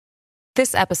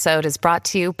This episode is brought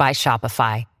to you by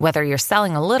Shopify. Whether you're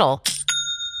selling a little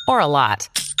or a lot,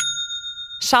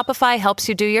 Shopify helps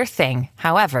you do your thing,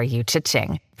 however you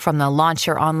cha-ching. From the launch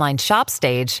your online shop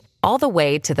stage, all the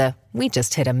way to the we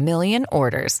just hit 1 million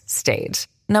orders stage.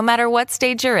 No matter what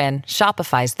stage you're in,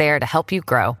 Shopify's there to help you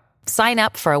grow. Sign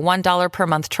up for a $1 per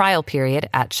month trial period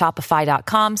at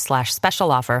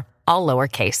shopify.com/special offer, all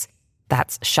lowercase.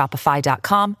 That's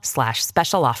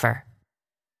shopify.com/special offer.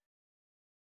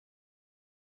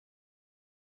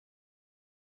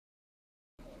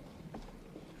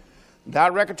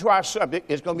 Direct to our subject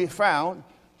is going to be found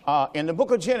in the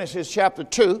book of Genesis, chapter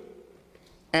 2,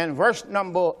 and verse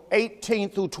number 18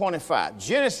 through 25.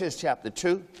 Genesis, chapter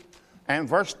 2, and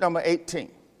verse number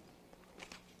 18.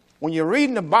 When you're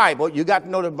reading the Bible, you got to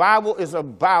know the Bible is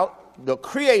about the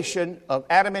creation of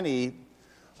Adam and Eve,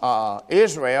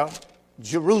 Israel,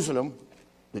 Jerusalem,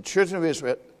 the children of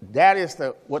Israel. That is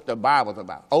what the Bible is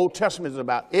about. Old Testament is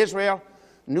about Israel.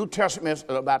 New Testament is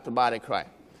about the body of Christ.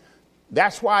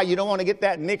 That's why you don't want to get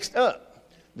that mixed up.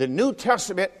 The New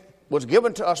Testament was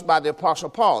given to us by the Apostle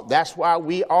Paul. That's why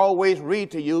we always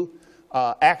read to you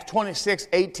Acts 26,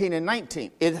 18, and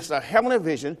 19. It is a heavenly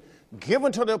vision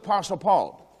given to the Apostle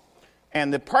Paul.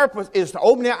 And the purpose is to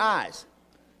open their eyes,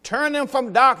 turn them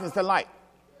from darkness to light,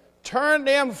 turn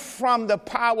them from the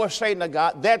power of Satan to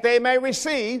God, that they may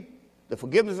receive the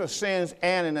forgiveness of sins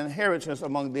and an inheritance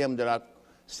among them that are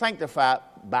sanctified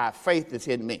by faith that's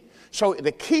in me. So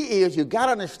the key is you got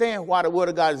to understand why the word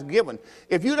of God is given.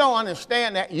 If you don't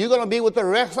understand that, you're going to be with the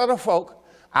rest of the folk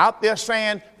out there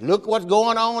saying, look what's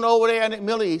going on over there in the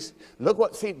Middle East.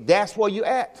 See, that's where you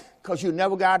at, because you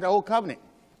never got the old covenant.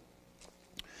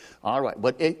 All right,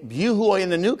 but you who are in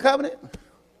the new covenant,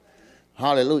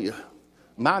 hallelujah.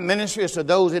 My ministry is to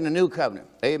those in the new covenant.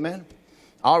 Amen.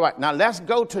 All right, now let's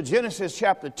go to Genesis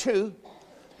chapter 2,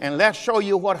 and let's show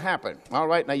you what happened. All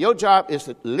right, now your job is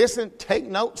to listen, take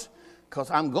notes, because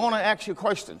I'm going to ask you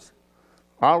questions.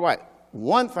 All right.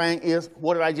 One thing is,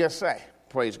 what did I just say?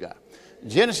 Praise God.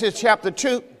 Genesis chapter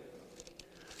 2,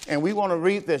 and we want to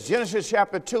read this. Genesis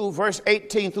chapter 2, verse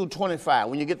 18 through 25.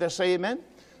 When you get there, say amen.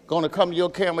 Going to come to your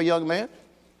camera, young man.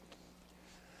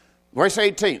 Verse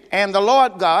 18. And the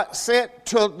Lord God said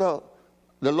to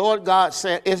the Lord God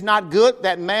said, it's not good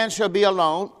that man shall be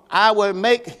alone. I will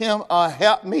make him a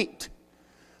helpmeet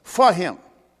for him.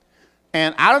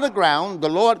 And out of the ground, the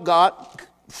Lord God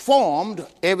formed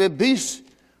every beast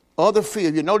of the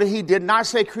field. You notice he did not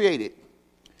say created.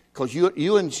 Because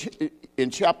you in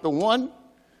chapter 1,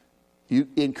 you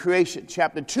in creation.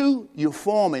 Chapter 2, you're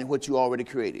forming what you already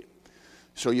created.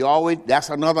 So that's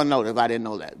another note if I didn't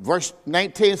know that. Verse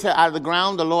 19 said, out of the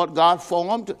ground, the Lord God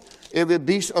formed every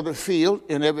beast of the field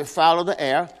and every fowl of the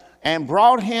air, and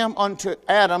brought him unto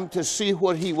Adam to see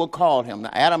what he would call him. Now,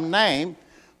 Adam named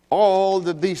all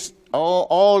the beasts,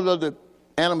 all of the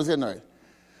animals in the earth.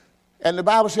 And the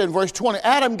Bible said in verse 20,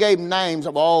 Adam gave names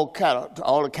of all cattle, to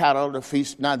all the cattle of the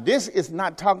feast. Now, this is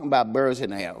not talking about birds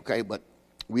in the air, okay? But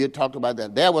we had talked about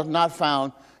that. There was not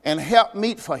found an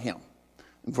helpmeet for him.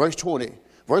 Verse 20.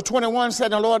 Verse 21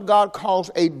 said, the Lord God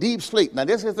caused a deep sleep. Now,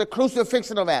 this is the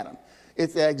crucifixion of Adam.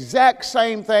 It's the exact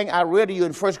same thing I read to you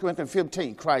in 1 Corinthians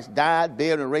 15. Christ died,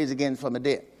 buried, and raised again from the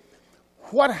dead.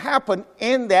 What happened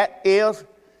in that is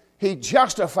he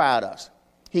justified us.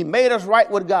 He made us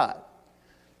right with God.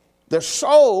 The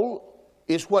soul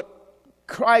is what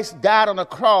Christ died on the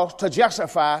cross to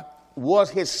justify, was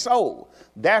his soul.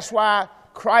 That's why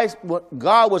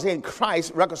God was in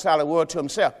Christ, reconciling the world to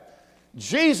himself.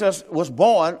 Jesus was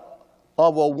born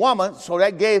of a woman, so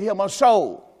that gave him a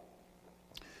soul.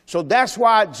 So that's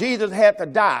why Jesus had to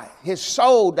die. His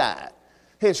soul died.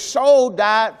 His soul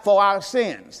died for our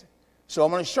sins. So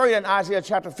I'm going to show you in Isaiah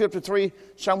chapter 53,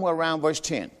 somewhere around verse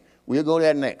 10. We'll go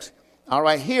there next. All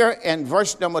right, here in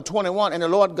verse number 21, and the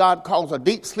Lord God caused a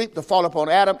deep sleep to fall upon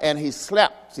Adam, and he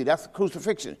slept. See, that's the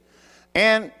crucifixion.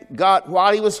 And God,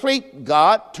 while he was asleep,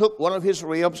 God took one of his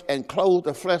ribs and clothed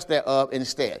the flesh thereof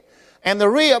instead. And the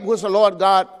rib which the Lord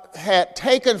God had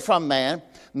taken from man,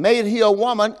 made he a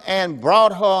woman and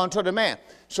brought her unto the man.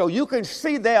 So you can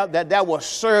see there that was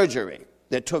surgery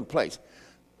that took place.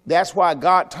 That's why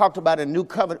God talked about a new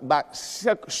covenant, about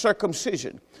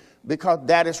circumcision, because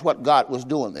that is what God was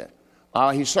doing there.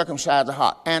 He circumcised the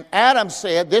heart. And Adam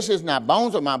said, this is not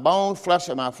bones of my bones, flesh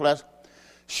of my flesh.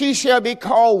 She shall be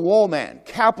called woman,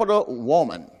 capital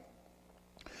woman,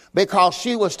 because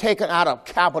she was taken out of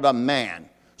capital man.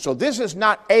 So this is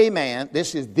not a man,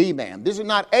 this is the man. This is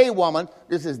not a woman,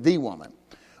 this is the woman.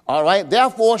 All right,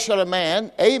 therefore shall a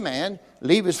man,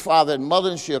 leave his father and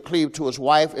mother and shall cleave to his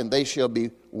wife, and they shall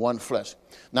be one flesh.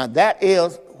 Now that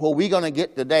is what we're going to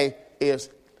get today,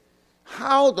 is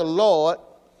how the Lord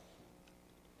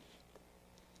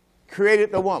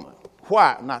created the woman.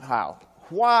 Why, not how.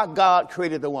 Why God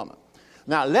created the woman.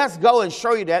 Now, let's go and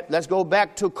show you that. Let's go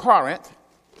back to Corinth.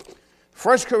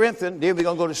 1 Corinthians, then we're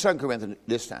going to go to 2 Corinthians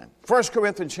this time. 1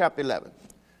 Corinthians chapter 11.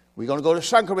 We're going to go to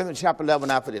 2 Corinthians chapter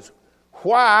 11 after this.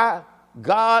 Why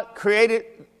God created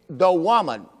the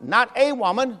woman. Not a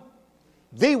woman,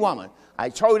 the woman. I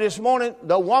told you this morning,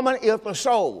 the woman is the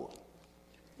soul.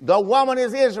 The woman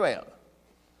is Israel.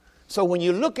 So when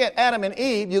you look at Adam and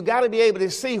Eve, you got to be able to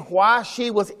see why she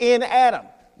was in Adam.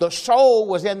 The soul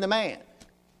was in the man.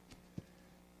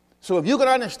 So if you can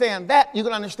understand that, you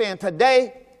can understand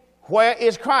today, where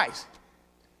is Christ?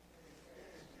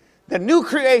 The new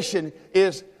creation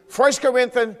is 1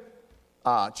 Corinthians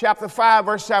chapter 5,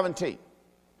 verse 17.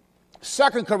 2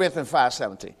 Corinthians 5,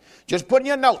 17. Just put in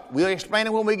your note. We'll explain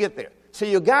it when we get there. So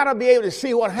you got to be able to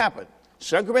see what happened.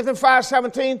 2 Corinthians 5,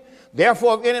 17.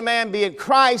 Therefore, if any man be in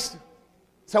Christ,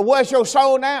 so where's your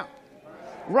soul now?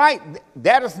 Right.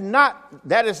 That is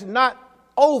not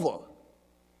over.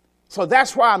 So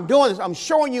that's why I'm doing this. I'm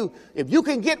showing you, if you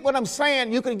can get what I'm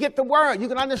saying, you can get the word. You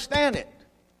can understand it.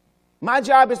 My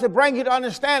job is to bring you to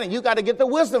understanding. You got to get the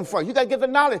wisdom first. You got to get the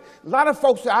knowledge. A lot of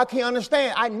folks say, I can't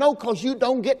understand. I know, because you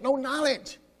don't get no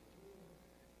knowledge.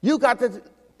 You got to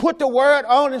put the word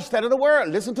on instead of the word.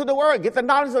 Listen to the word. Get the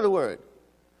knowledge of the word.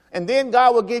 And then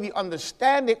God will give you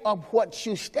understanding of what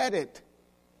you studied.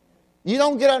 You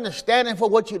don't get understanding for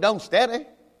what you don't study.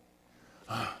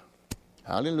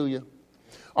 Hallelujah.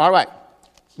 All right.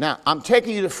 Now, I'm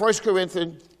taking you to 1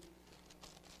 Corinthians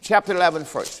chapter 11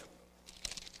 first.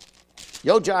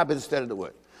 Your job is to study the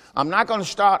word. I'm not going to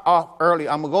start off early.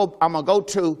 I'm going to go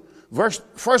to 1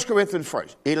 Corinthians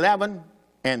first, 11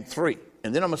 and 3.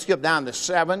 And then I'm going to skip down to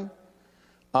 7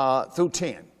 through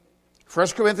 10. 1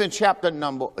 Corinthians chapter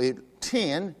number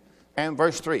 10 and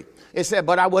verse 3. It said,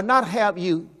 but I would have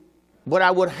you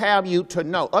to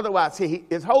know. Otherwise, see,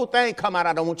 his whole thing come out,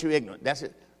 I don't want you ignorant. That's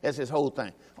it. That's his whole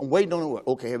thing. I'm waiting on the word.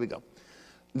 Okay, here we go.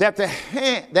 That the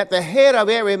head of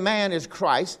every man is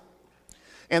Christ,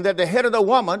 and that the head of the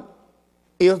woman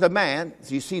is the man.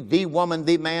 So you see, the woman,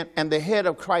 the man, and the head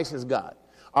of Christ is God.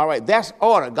 All right, that's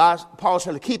order. Paul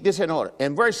said to keep this in order.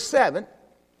 In verse 7,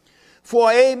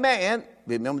 for a man,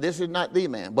 remember this is not the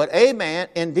man, but a man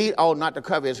indeed ought not to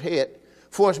cover his head,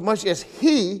 for as much as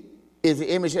he is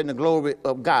the image and the glory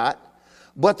of God,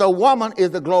 but the woman is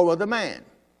the glory of the man.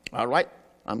 All right,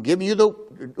 I'm giving you the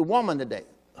woman today.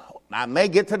 I may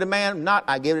get to the man, not,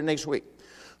 I give it next week.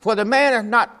 For the man is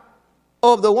not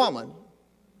of the woman.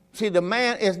 See, the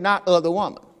man is not of the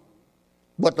woman,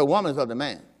 but the woman is of the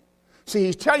man. See,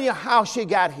 he's telling you how she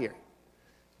got here.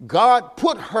 God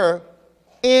put her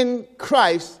in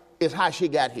Christ is how she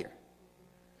got here.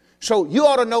 So you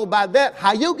ought to know by that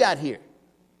how you got here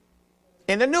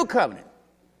in the new covenant.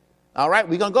 All right,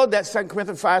 we're going to go to that 2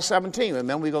 Corinthians 5:17.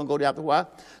 Remember, we're going to go there after a while.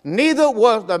 Neither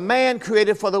was the man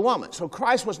created for the woman. So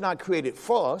Christ was not created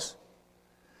for us.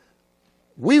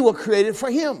 We were created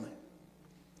for him.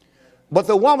 But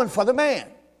the woman for the man.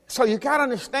 So you got to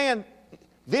understand,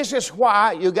 this is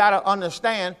why you got to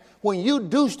understand when you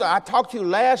do stuff. I talked to you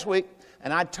last week,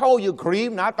 and I told you,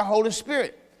 grieve not the Holy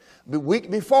Spirit. The week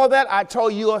before that, I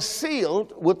told you are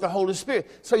sealed with the Holy Spirit.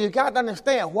 So you got to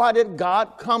understand, why did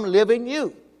God come live in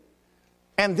you?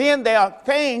 And then there are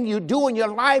things you do in your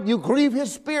life, you grieve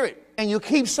his spirit. And you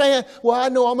keep saying, well, I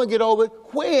know I'm going to get over it.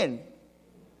 When?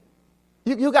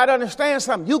 You got to understand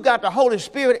something. You got the Holy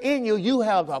Spirit in you. You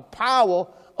have the power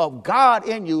of God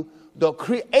in you. The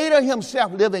Creator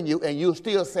himself lives in you. And you're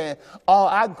still saying, oh,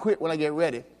 I can quit when I get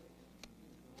ready.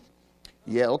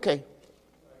 Yeah, okay.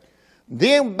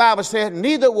 Then the Bible said,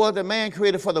 neither was the man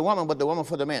created for the woman, but the woman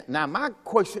for the man. Now, my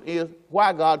question is,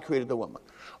 why God created the woman?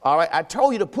 All right, I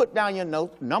told you to put down your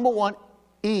notes. Number 1,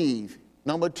 Eve.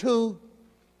 Number 2,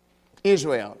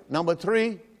 Israel. Number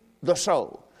 3, the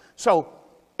soul. So,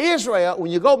 Israel, when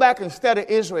you go back and study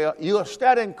Israel, you are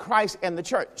studying Christ and the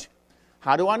church.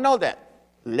 How do I know that?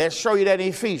 Let's show you that in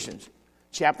Ephesians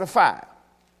chapter 5.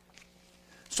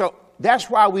 So,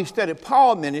 that's why we study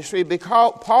Paul's ministry,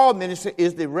 because Paul's ministry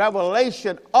is the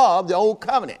revelation of the old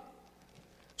covenant.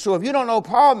 So if you don't know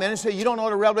Paul's ministry, you don't know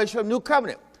the revelation of the new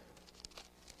covenant.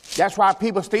 That's why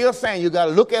people still saying you got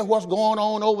to look at what's going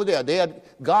on over there. They're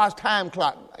God's time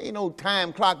clock. Ain't no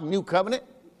time clock, new covenant.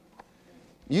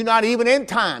 You're not even in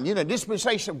time. You're in a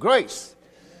dispensation of grace.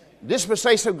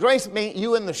 Dispensation of grace means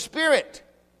you in the spirit.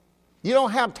 You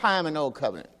don't have time in the old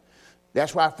covenant.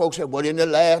 That's why folks say, well, in the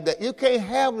last day, you can't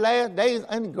have last days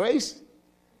in grace.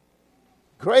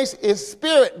 Grace is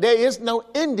spirit. There is no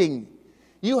ending.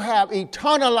 You have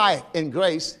eternal life in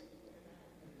grace.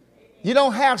 You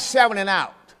don't have 7 and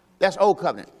out. That's old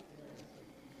covenant.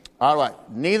 All right.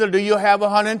 Neither do you have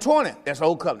 120. That's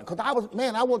old covenant. Because I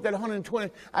want that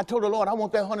 120. I told the Lord, I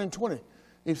want that 120.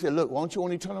 He said, look, why don't you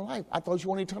want eternal life? I thought you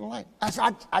want eternal life. I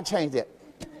said, I changed that.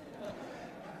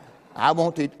 I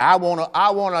want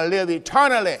to live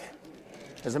eternally.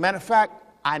 As a matter of fact,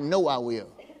 I know I will.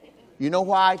 You know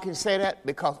why I can say that?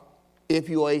 Because if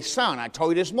you are a son, I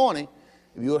told you this morning,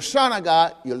 if you're a son of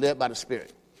God, you live by the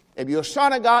Spirit. If you're a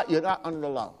son of God, you're not under the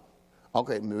law.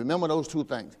 Okay, remember those two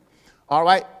things. All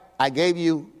right, I gave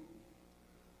you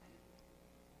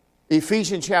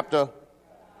Ephesians chapter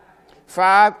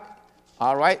 5.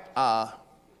 All right,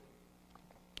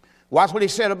 watch what he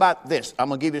said about this. I'm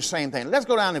going to give you the same thing. Let's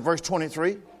go down to verse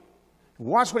 23.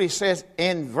 Watch what he says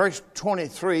in verse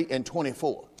 23 and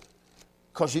 24.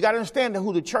 Because you got to understand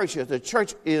who the church is. The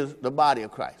church is the body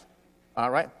of Christ. All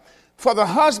right. For the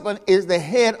husband is the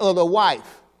head of the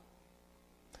wife,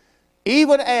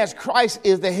 even as Christ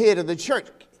is the head of the church.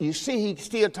 You see, he's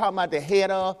still talking about the head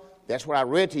of. That's what I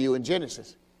read to you in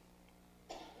Genesis.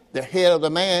 The head of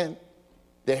the man,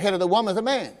 the head of the woman is the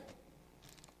man.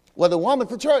 Well, the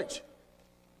woman's the church.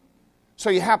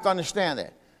 So you have to understand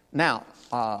that. Now,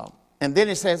 and then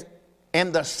it says,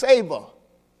 and the savior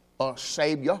or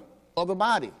savior of the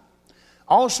body.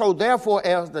 Also, therefore,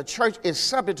 as the church is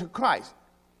subject to Christ.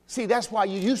 See, that's why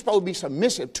you're supposed to be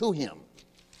submissive to him.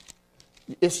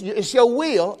 It's your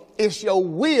will. It's your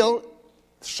will,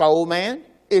 soul man.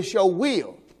 It's your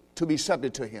will to be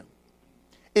subject to him.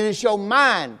 It is your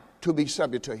mind to be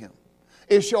subject to him.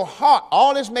 It's your heart.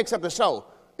 All this makes up the soul.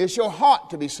 It's your heart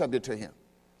to be subject to him.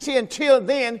 See, until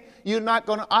then, you're not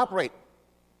going to operate.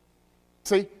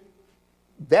 See,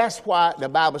 that's why the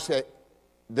Bible said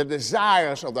the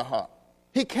desires of the heart.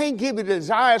 He can't give you the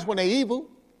desires when they're evil.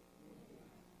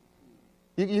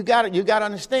 You got to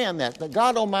understand that.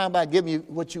 God don't mind about giving you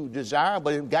what you desire,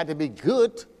 but it's got to be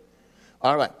good.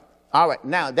 All right.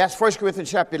 Now, that's 1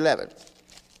 Corinthians chapter 11.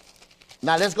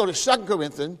 Now, let's go to 2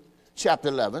 Corinthians chapter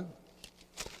 11,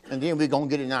 and then we're going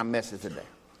to get in our message today.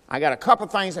 I got a couple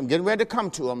things I'm getting ready to come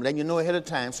to. I'm letting you know ahead of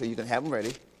time so you can have them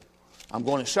ready. I'm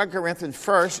going to 2 Corinthians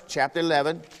first, chapter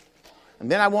 11. And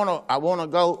then I want to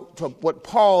go to what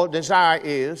Paul's desire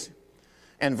is.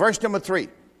 And verse number 3.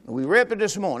 We read it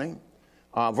this morning.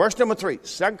 Verse number 3.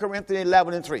 2 Corinthians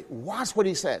 11 and 3. Watch what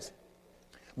he says.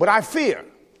 But I fear.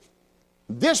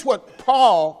 This what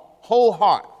Paul whole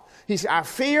heart. He said, I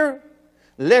fear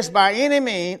lest by any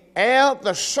means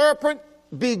the serpent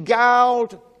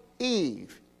beguiled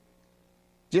Eve.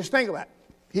 Just think about it.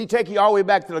 He take you all the way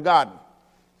back to the garden.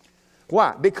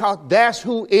 Why? Because that's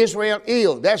who Israel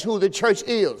is. That's who the church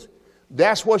is.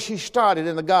 That's what she started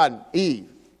in the garden, Eve.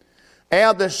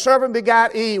 And the serpent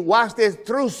begot Eve, watch this,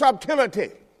 through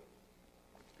subtlety.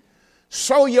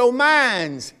 So your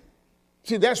minds.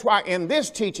 See, that's why in this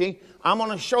teaching, I'm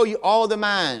going to show you all the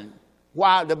mind.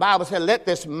 Why the Bible said, let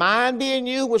this mind be in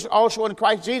you, which is also in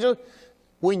Christ Jesus.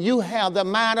 When you have the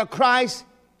mind of Christ,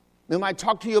 remember I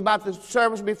talked to you about the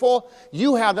service before?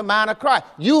 You have the mind of Christ.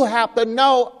 You have to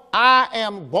know I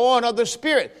am born of the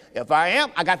Spirit. If I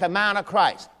am, I got the mind of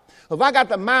Christ. If I got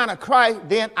the mind of Christ,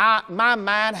 then my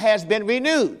mind has been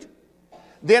renewed.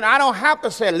 Then I don't have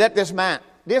to say, let this mind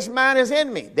is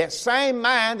in me. That same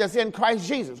mind that's in Christ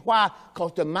Jesus. Why?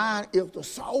 Because the mind is the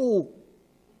soul.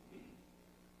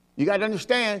 You got to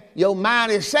understand, your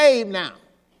mind is saved now.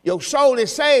 Your soul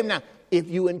is saved now. If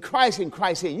you in Christ and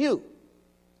Christ in you.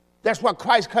 That's what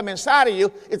Christ come inside of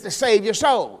you, is to save your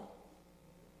soul.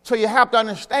 So you have to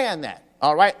understand that,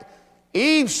 all right?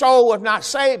 Eve's soul was not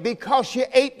saved because she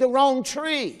ate the wrong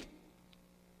tree.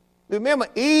 Remember,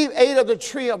 Eve ate of the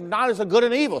tree of knowledge of good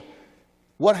and evil.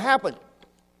 What happened?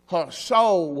 Her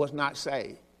soul was not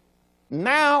saved.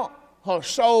 Now her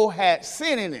soul had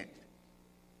sin in it.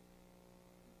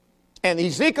 And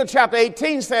Ezekiel chapter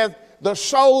 18 says, the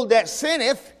soul that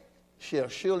sinneth shall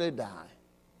surely die.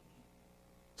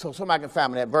 So somebody can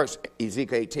find me that verse,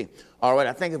 Ezekiel 18. All right,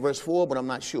 I think it's verse 4, but I'm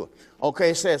not sure.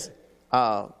 Okay, it says,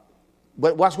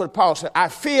 but watch what Paul said. I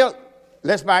fear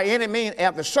lest by any means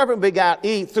after the serpent begot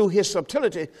Eve through his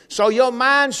subtlety, so your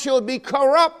mind should be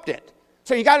corrupted.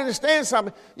 So you got to understand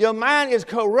something. Your mind is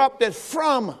corrupted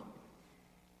from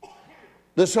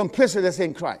the simplicity that's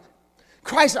in Christ.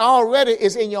 Christ already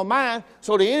is in your mind,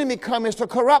 so the enemy comes to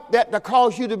corrupt that to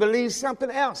cause you to believe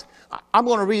something else. I'm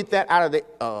going to read that out of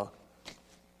the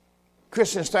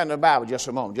Christian Standard Bible just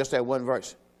a moment, just that one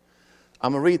verse.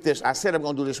 I'm going to read this. I said I'm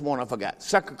going to do this morning. I forgot.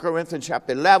 2 Corinthians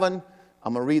chapter 11.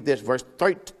 I'm going to read this verse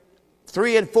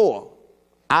 3 and 4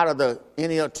 out of the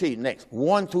NLT next.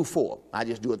 1 through 4. I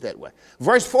just do it that way.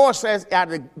 Verse 4 says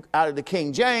out of the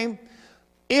King James,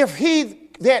 if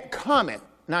he that cometh.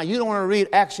 Now, you don't want to read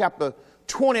Acts chapter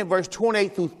 20, verse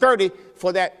 28 through 30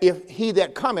 for that, if he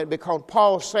that cometh, because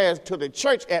Paul says to the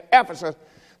church at Ephesus,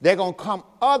 they're going to come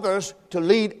others to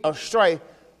lead astray.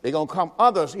 They're going to come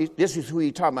others. This is who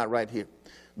he's talking about right here.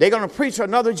 They're going to preach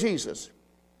another Jesus,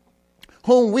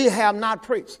 whom we have not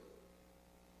preached.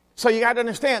 So you got to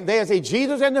understand, there's a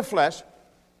Jesus in the flesh,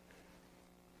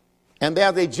 and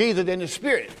there's a Jesus in the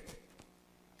spirit.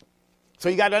 So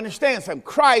you got to understand something.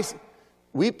 Christ,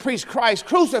 we preach Christ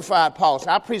crucified, Paul said.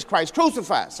 I preach Christ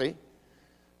crucified, see?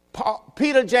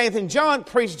 Peter, James, and John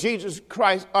preached Jesus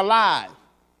Christ alive.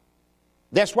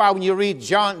 That's why when you read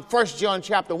 1 John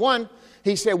chapter 1,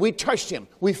 he said, we touched him,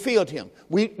 we filled him.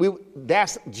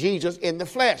 That's Jesus in the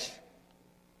flesh.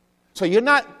 So you're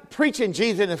not preaching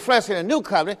Jesus in the flesh in the new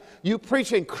covenant. You're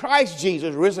preaching Christ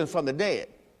Jesus risen from the dead.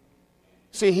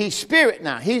 See, he's spirit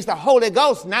now. He's the Holy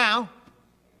Ghost now.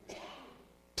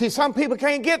 See, some people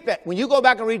can't get that. When you go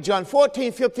back and read John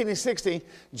 14, 15, and 16,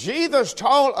 Jesus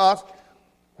told us,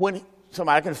 when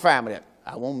somebody can find me that,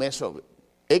 I won't mess over it.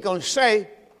 It's going to say,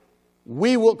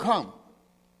 we will come.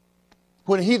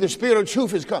 When he, the Spirit of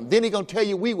truth, is come, then he's going to tell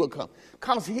you we will come.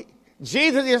 Because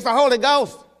Jesus is the Holy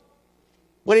Ghost.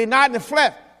 But he's not in the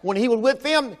flesh. When he was with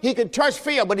them, he could touch,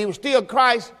 feel, but he was still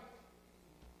Christ.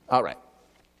 All right.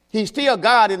 He's still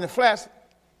God in the flesh.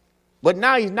 But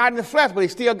now he's not in the flesh, but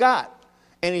he's still God.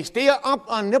 And he's still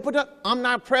omnipotent,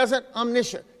 omnipresent,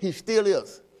 omniscient. He still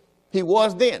is. He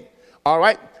was then. All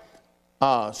right.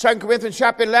 2 Corinthians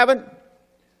chapter 11.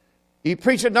 You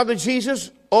preach another Jesus,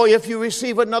 or if you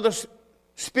receive another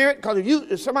spirit, because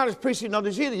if somebody's preaching another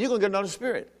Jesus, you're going to get another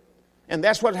spirit. And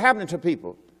that's what's happening to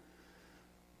people.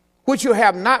 Which you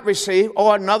have not received,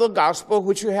 or another gospel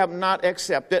which you have not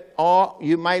accepted, or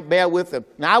you might bear with them.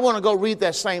 Now, I want to go read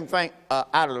that same thing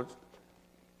out of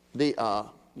the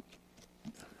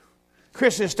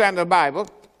Christian Standard Bible.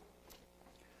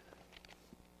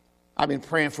 I've been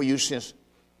praying for you since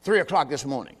 3 o'clock this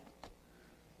morning.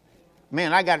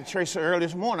 Man, I got to church so early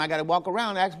this morning, I got to walk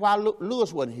around and ask why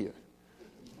Lewis wasn't here.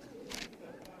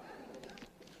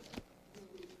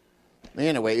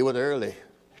 Anyway, it was early.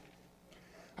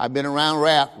 I've been around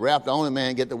Ralph. Ralph, the only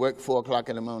man, get to work 4 o'clock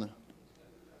in the morning.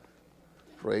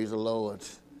 Praise the Lord.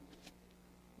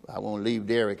 I won't leave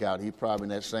Derek out. He's probably in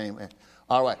that same.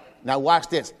 All right. Now watch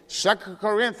this. 2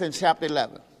 Corinthians chapter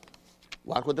 11.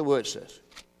 Watch what the word says.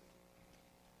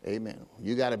 Amen.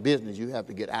 You got a business, you have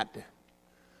to get out there.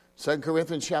 2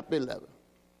 Corinthians chapter 11.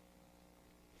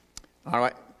 All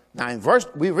right. Now in verse,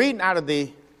 we're reading out of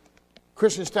the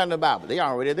Christian Standard Bible. They're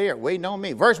already there, waiting on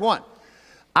me. Verse 1.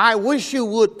 I wish you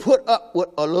would put up with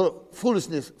a little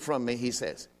foolishness from me, he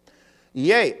says.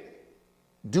 Yea,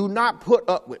 do not put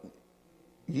up with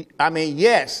me.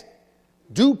 Yes,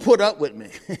 do put up with me.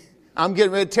 I'm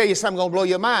getting ready to tell you something going to blow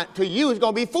your mind. To you, it's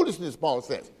going to be foolishness, Paul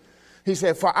says. He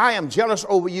said, for I am jealous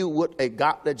over you with a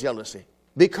godly jealousy,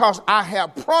 because I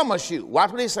have promised you,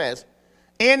 watch what he says,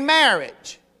 in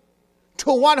marriage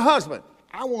to one husband.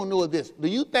 I want to know this. Do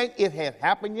you think it has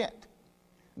happened yet?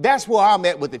 That's where I'm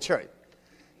at with the church.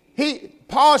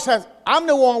 Paul says, I'm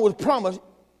the one who was promised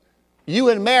you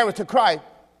in marriage to Christ.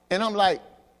 And I'm like,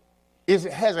 has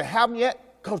it happened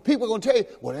yet? Because people are going to tell you,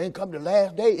 well, it ain't come the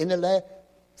last day. In the last.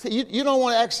 See, you don't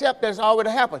want to accept that it's already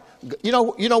happened. You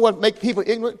know what makes people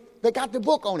ignorant? They got the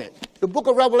book on it. The book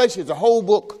of Revelation is a whole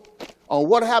book on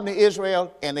what happened to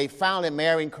Israel, and they finally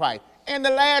marrying Christ. And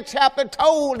the last chapter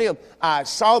told them, I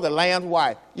saw the Lamb's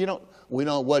wife. We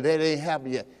know what that ain't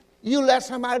happened yet. You let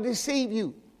somebody deceive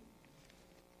you.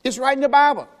 It's right in the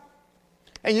Bible.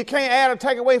 And you can't add or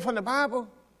take away from the Bible.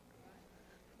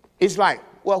 It's like,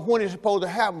 well, when is it supposed to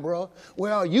happen, bro?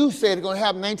 Well, you said it's going to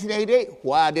happen in 1988.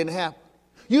 Why it didn't happen?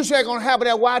 You said it's going to happen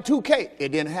at Y2K. It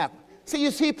didn't happen. See, you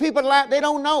see people like, they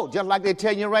don't know. Just like they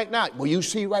tell you right now. Well, you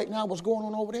see right now what's going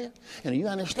on over there? And the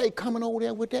United States coming over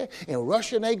there with that. And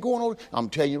Russia, and they going over. I'm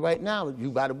telling you right now,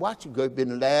 you better watch it. It's been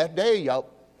the last day, y'all.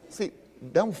 See,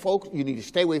 them folks, you need to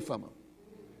stay away from them.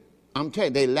 I'm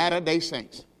telling you, they latter-day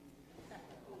saints.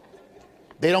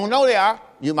 They don't know they are.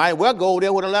 You might well go over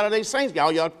there with a latter-day saints.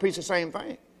 Y'all preach the same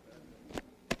thing.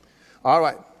 All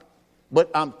right. But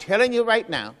I'm telling you right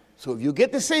now, so if you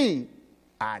get the seed,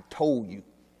 I told you.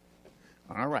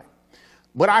 All right.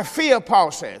 But I fear,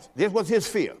 Paul says, this was his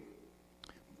fear.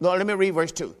 No, let me read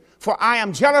verse 2. For I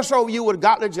am jealous over you with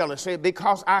godly jealousy,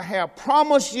 because I have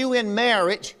promised you in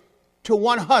marriage to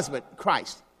one husband,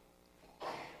 Christ.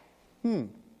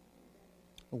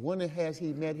 When has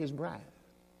he met his bride?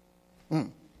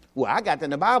 Well, I got in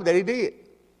the Bible that he did.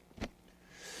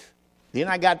 Then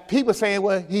I got people saying,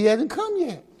 well, he hasn't come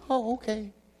yet. Oh,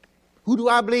 okay. Who do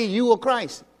I believe, you or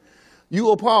Christ? You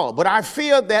appalled. But I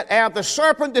fear that as the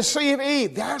serpent deceived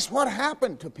Eve, that's what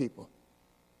happened to people.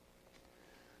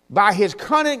 By his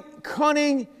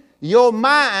cunning, your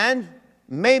mind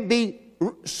may be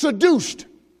seduced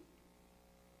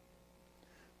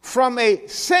from a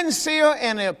sincere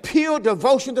and a pure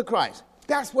devotion to Christ.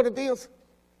 That's what it is.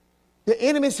 The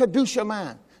enemy seduce your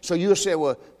mind. So you'll say,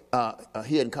 well,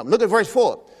 he didn't come. Look at verse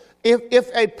 4. If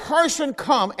a person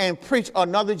come and preach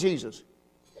another Jesus,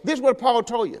 this is what Paul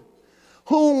told you,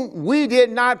 whom we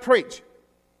did not preach,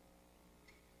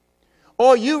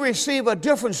 or you receive a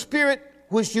different spirit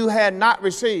which you had not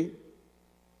received,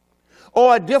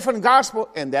 or a different gospel,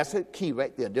 and that's the key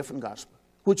right there, different gospel,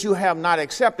 which you have not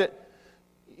accepted,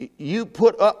 you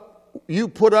put up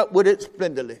with it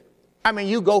splendidly. I mean,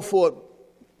 you go for it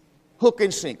hook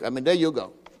and sink. I mean, there you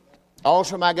go.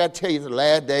 Also, I got to tell you, the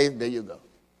last days, there you go.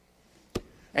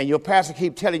 And your pastor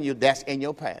keep telling you that's in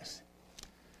your past.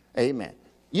 Amen.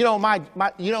 You know,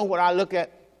 you know what I look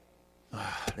at?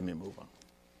 Let me move on.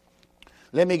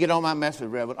 Let me get on my message,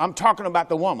 Reverend. I'm talking about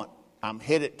the woman. I'm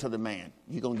headed to the man.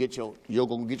 You're gonna get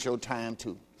your time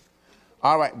too.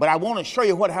 All right, but I want to show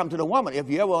you what happened to the woman, if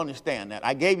you ever understand that.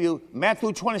 I gave you Matthew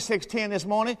 26:10 this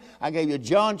morning. I gave you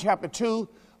John chapter 2,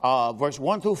 verse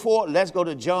 1 through 4. Let's go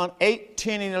to John 8,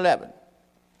 10, and 11.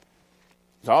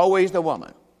 It's always the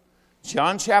woman.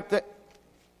 John chapter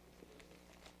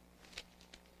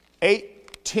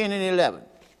 8, 10, and 11.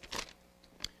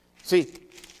 See,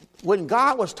 when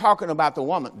God was talking about the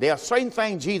woman, there are certain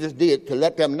things Jesus did to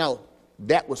let them know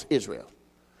that was Israel.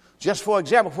 Just for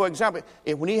example,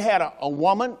 if when he had a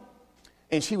woman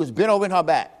and she was bent over in her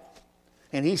back,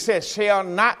 and he said, shall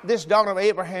not this daughter of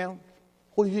Abraham,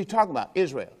 what is he talking about?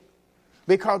 Israel.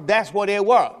 Because that's what they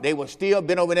were. They were still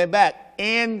bent over their back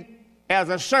and as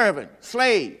a servant,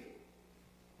 slave.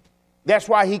 That's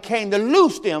why he came to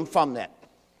loose them from that.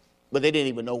 But they didn't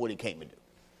even know what he came to do.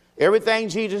 Everything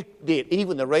Jesus did,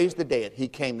 even to raise the dead, he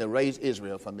came to raise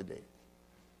Israel from the dead.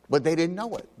 But they didn't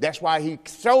know it. That's why he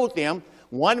showed them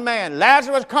one man,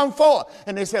 Lazarus, come forth.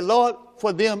 And they said, Lord,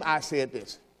 for them I said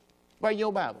this. Write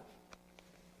your Bible.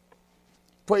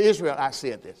 For Israel I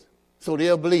said this. So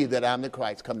they'll believe that I'm the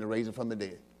Christ, come to raise him from the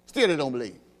dead. Still they don't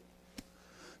believe.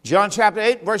 John chapter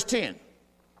 8, verse 10.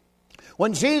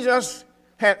 When Jesus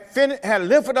had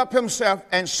lifted up himself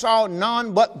and saw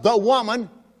none but the woman,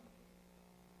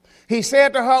 he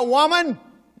said to her, woman,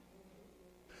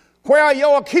 where are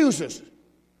your accusers?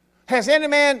 Has any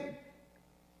man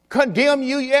condemned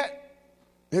you yet?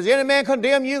 Has any man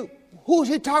condemned you? Who's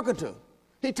he talking to?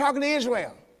 He's talking to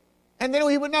Israel. And they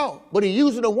don't even know. But he's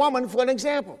using a woman for an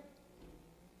example.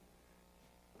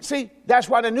 See, that's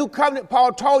why the new covenant,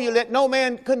 Paul told you, let no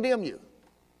man condemn you.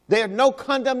 There's no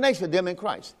condemnation of them in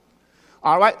Christ.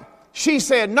 All right. She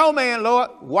said, no man,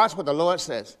 Lord. Watch what the Lord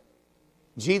says.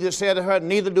 Jesus said to her,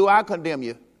 neither do I condemn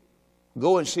you.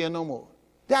 Go and sin no more.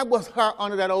 That was her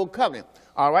under that old covenant.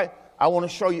 All right. I want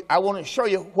to show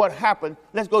you what happened.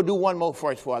 Let's go do one more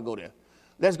first before I go there.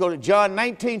 Let's go to John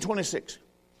 19:26.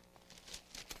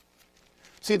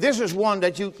 See, this is one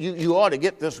that you ought to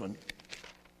get this one.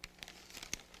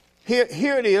 Here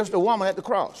it is, the woman at the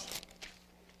cross.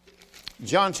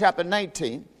 John chapter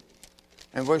 19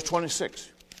 and verse 26.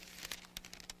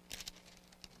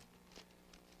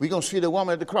 We're going to see the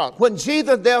woman at the cross. When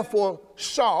Jesus therefore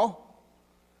saw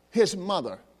his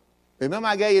mother. Remember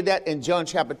I gave you that in John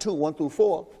chapter 2, 1 through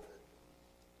 4.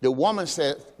 The woman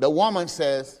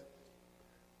says,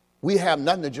 we have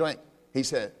nothing to drink. He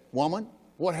said, woman,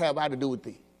 what have I to do with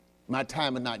thee? My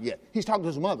time is not yet. He's talking to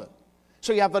his mother.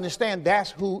 So you have to understand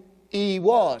that's who Eve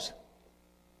was.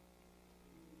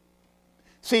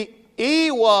 See,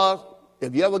 Eve was,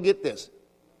 if you ever get this,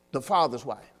 the father's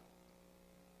wife.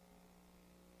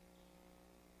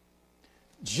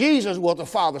 Jesus was the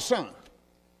father's son.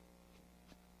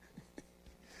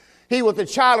 He was the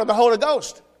child of the Holy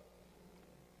Ghost.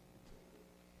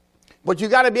 But you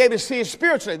got to be able to see it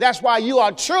spiritually. That's why you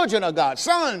are children of God,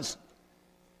 sons.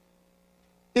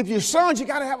 If you're sons, you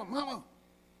got to have a mama.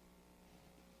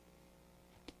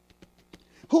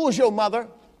 Who is your mother?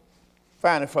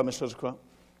 Find it for me, Sister Crump.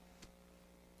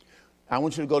 I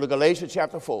want you to go to Galatians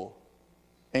chapter 4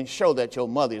 and show that your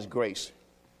mother is Grace.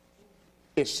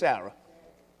 It's Sarah.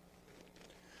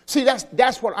 See,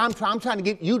 that's what I'm trying to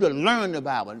get you to learn the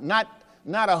Bible, not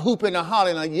a hoop and a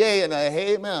holler and a yay and a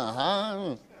hey man,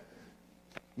 huh?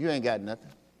 You ain't got nothing.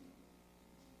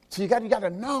 So you got to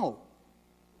know.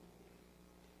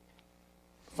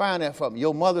 Find that for me.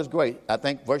 Your mother's great. I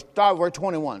think start verse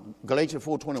 21, Galatians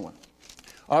 4:21.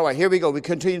 All right, here we go. We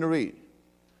continue to read.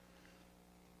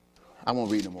 I won't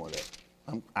read no more of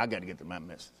that. I got to get to my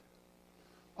message.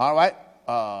 All right.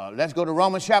 Let's go to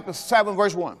Romans chapter 7,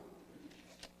 verse 1.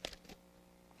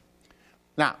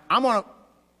 Now,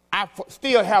 I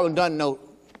still haven't done no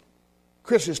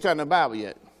Christian study in the Bible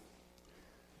yet,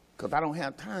 because I don't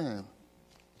have time.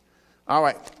 All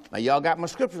right. Now, y'all got my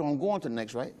scriptures. I'm going to the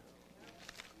next, right?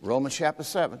 Romans chapter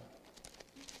 7,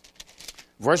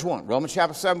 verse 1. Romans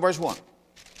chapter 7, verse 1.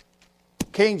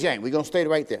 King James. We're going to stay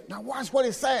right there. Now, watch what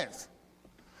it says.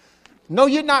 Know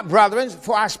ye not, brethren,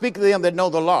 for I speak to them that know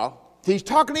the law. He's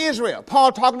talking to Israel.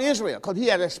 Paul talking to Israel, because he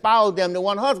had espoused them to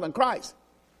one husband, Christ.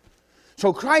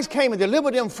 So Christ came and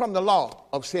delivered them from the law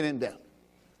of sin and death.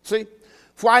 See?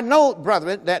 For I know,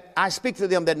 brethren, that I speak to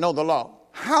them that know the law,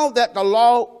 how that the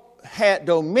law had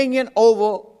dominion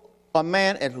over a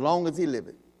man as long as he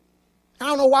liveth. I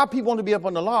don't know why people want to be up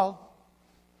on the law.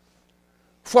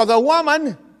 For the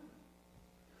woman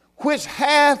which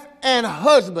hath an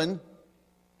husband,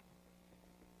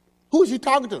 who is he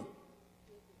talking to?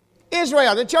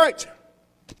 Israel, the church.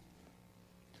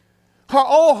 Her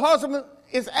old husband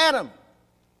is Adam.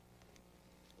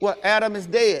 Well, Adam is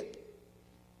dead.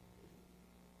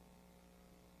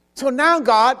 So now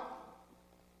God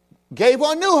gave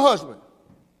her a new husband.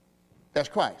 That's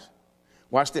Christ.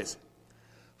 Watch this.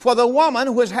 For the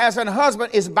woman which has an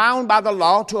husband is bound by the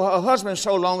law to her husband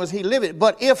so long as he liveth.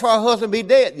 But if her husband be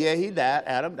dead, yeah, he died,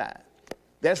 Adam died.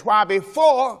 That's why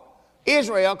before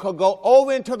Israel could go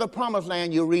over into the promised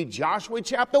land, you read Joshua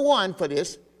chapter 1 for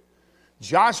this.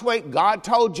 God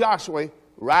told Joshua,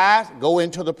 rise, go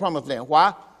into the promised land.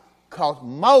 Why? Because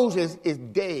Moses is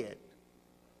dead.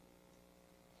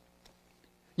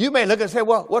 You may look and say,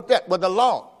 well, what's that? Well, the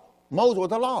law. Moses was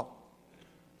the law.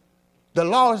 The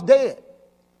law is dead.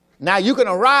 Now you can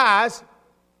arise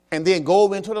and then go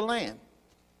over into the land.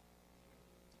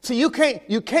 See, you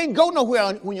can't go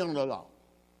nowhere when you're under the law.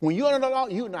 When you're under the law,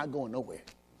 you're not going nowhere.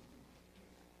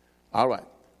 All right.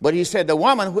 But he said, the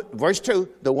woman, verse 2,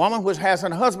 the woman which has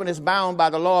an husband is bound by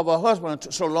the law of her husband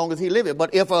so long as he liveth.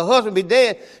 But if her husband be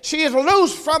dead, she is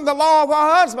loose from the law of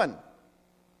her husband.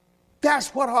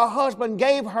 That's what her husband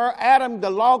gave her, Adam.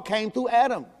 The law came through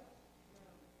Adam.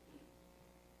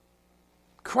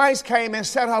 Christ came and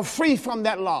set her free from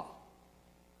that law.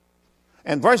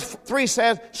 And verse 3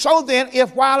 says, so then,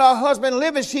 if while her husband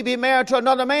liveth she be married to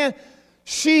another man,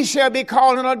 she shall be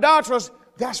called an adulteress.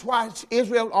 That's why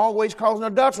Israel always calls an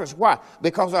adulteress. Why?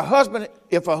 Because her husband,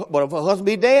 if her husband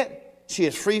be dead, she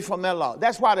is free from that law.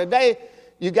 That's why today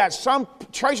you got some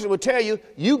churches that will tell you,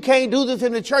 you can't do this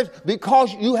in the church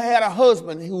because you had a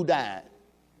husband who died.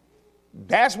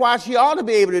 That's why she ought to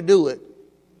be able to do it.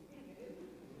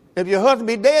 If your husband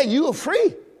be dead, you are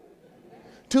free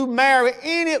to marry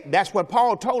that's what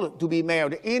Paul told her, to be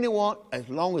married to anyone as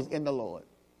long as in the Lord.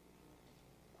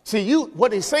 See,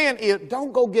 what he's saying is,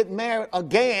 don't go get married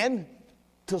again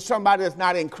to somebody that's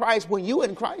not in Christ when you're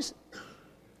in Christ.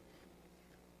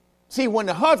 See, when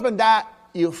the husband died,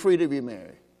 you're free to be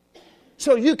married.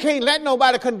 So you can't let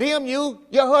nobody condemn you.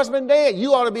 Your husband dead.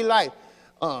 You ought to be like,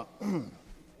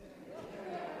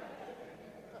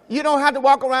 you don't have to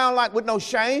walk around like with no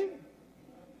shame.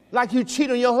 Like you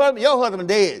cheat on your husband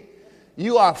dead.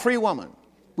 You are a free woman.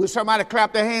 Will somebody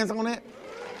clap their hands on that?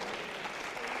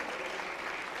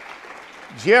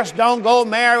 Just don't go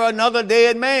marry another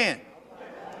dead man.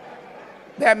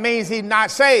 That means he's not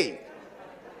saved.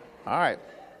 All right.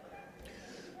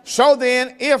 So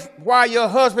then, if while your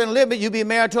husband liveth you be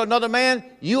married to another man,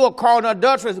 you are called an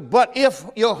adulteress. But if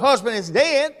your husband is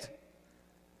dead,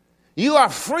 you are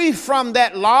free from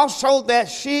that law, so that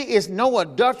she is no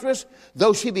adulteress,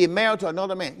 though she be married to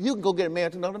another man. You can go get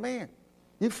married to another man.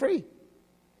 You're free.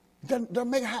 Doesn't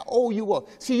matter how old you are.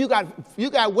 See, you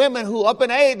got women who up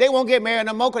in age, they won't get married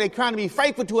no more because they're trying to be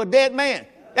faithful to a dead man.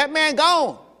 That man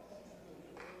gone.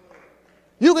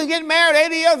 You can get married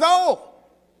 80 years old.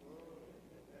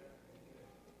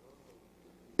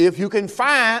 If you can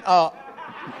find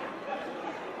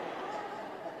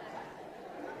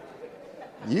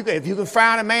if you can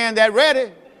find a man that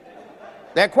ready,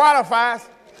 that qualifies.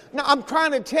 Now, I'm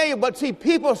trying to tell you, but see,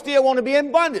 people still want to be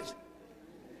in bondage.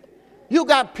 You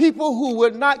got people who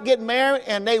would not get married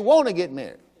and they want to get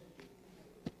married.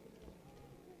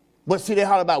 But see, they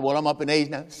holler about, well, I'm up in age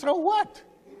now. So what?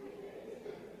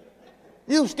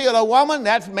 You still a woman,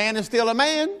 that man is still a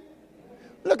man.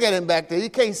 Look at him back there. You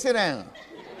can't sit down.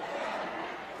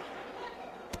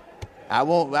 I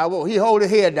won't. He hold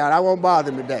his head down. I won't bother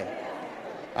him today.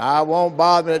 I won't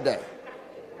bother him today.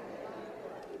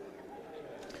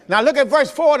 Now look at verse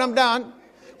 4 and I'm done.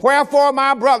 Wherefore,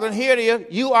 my brethren, here it is,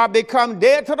 you are become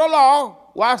dead to the law,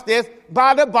 watch this,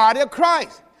 by the body of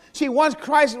Christ. See, once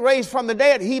Christ raised from the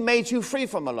dead, he made you free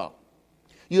from the law.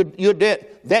 You're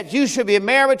dead. That you should be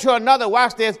married to another,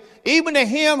 watch this, even to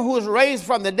him who is raised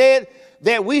from the dead,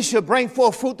 that we should bring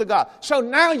forth fruit to God. So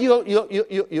now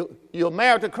you're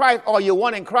married to Christ, or you're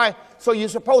one in Christ, so you're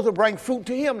supposed to bring fruit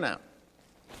to him now.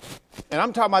 And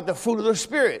I'm talking about the fruit of the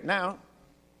Spirit now.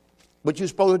 But you're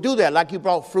supposed to do that like you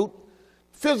brought fruit,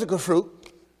 physical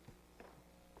fruit,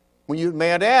 when you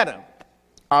married Adam.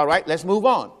 All right, let's move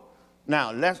on.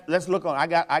 Now, let's look on.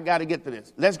 I got to get to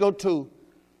this. Let's go to,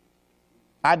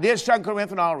 I did 2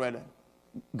 Corinthians already,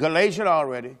 Galatians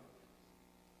already.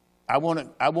 I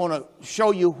want to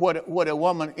show you what a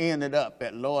woman ended up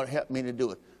at. Lord, help me to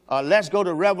do it. Let's go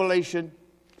to Revelation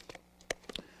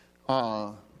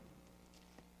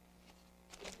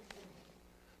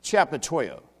chapter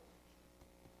 12.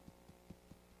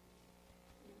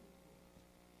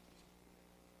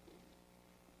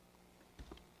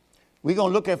 We're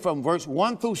going to look at from verse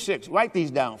 1 through 6. Write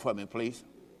these down for me, please.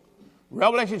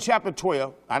 Revelation chapter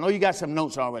 12. I know you got some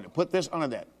notes already. Put this under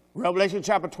that. Revelation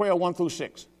chapter 12, 1 through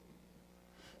 6.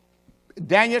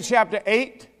 Daniel chapter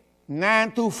 8,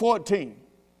 9 through 14.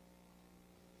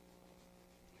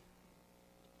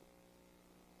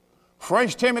 1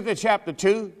 Timothy chapter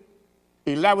 2,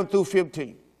 11 through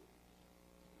 15.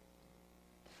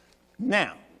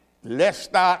 Now, let's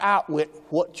start out with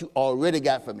what you already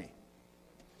got for me.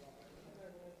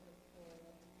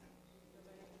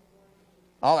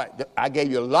 All right, I gave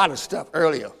you a lot of stuff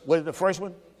earlier. What is the first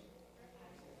one?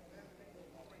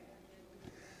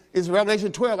 It's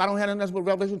Revelation 12. I don't have nothing else but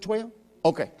Revelation 12?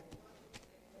 Okay.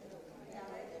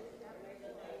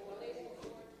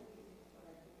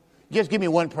 Just give me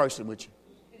one person with you.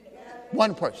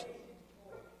 One person.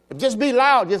 Just be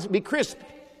loud. Just be crisp.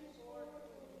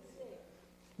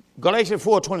 Galatians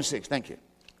 4:26. Thank you.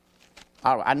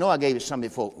 All right. I know I gave you something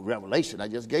before Revelation. I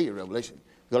just gave you Revelation.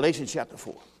 Galatians chapter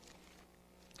 4.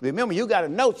 Remember, you got a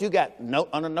note. You got note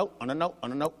on a note, on a note,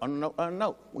 on a note, on a note, on a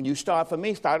note. When you start for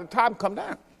me, start at the top and come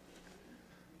down.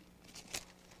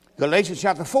 Galatians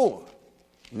chapter 4.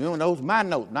 Remember, those my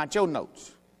notes, not your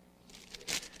notes.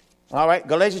 All right,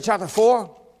 Galatians chapter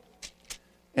 4.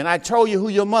 And I told you who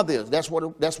your mother is. That's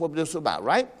what this is about,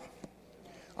 right?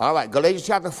 All right, Galatians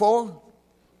chapter 4,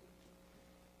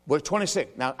 verse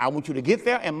 26. Now, I want you to get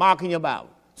there and mark in your Bible.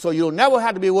 So you'll never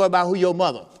have to be worried about who your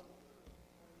mother is.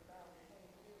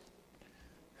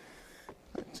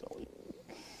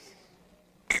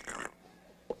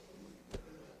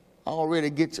 Already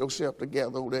get yourself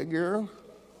together over there, girl.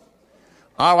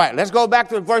 All right, let's go back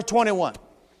to verse 21.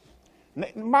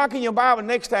 Mark in your Bible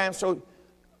next time so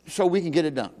we can get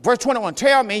it done. Verse 21,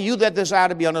 tell me, you that desire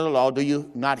to be under the law, do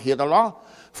you not hear the law?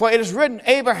 For it is written,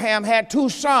 Abraham had two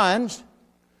sons,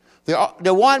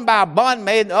 the one by a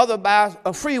bondmaid, the other by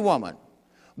a free woman.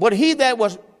 But he that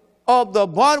was of the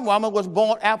bondwoman was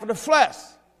born after the flesh.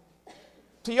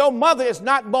 So your mother is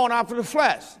not born after the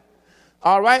flesh.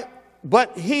 All right?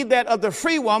 But he that of the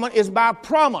free woman is by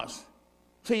promise.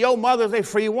 So your mother is a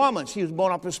free woman. She was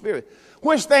born of the Spirit.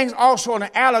 Which things also in an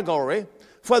allegory,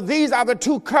 for these are the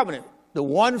two covenants. The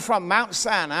one from Mount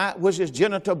Sinai, which is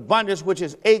genital bondage, which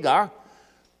is Agar.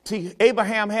 See,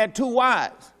 Abraham had two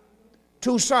wives,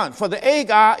 two sons. For the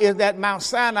Agar is that Mount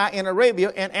Sinai in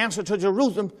Arabia in answer to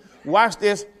Jerusalem. Watch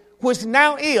this. Which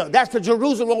now is, that's the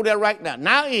Jerusalem over there right now.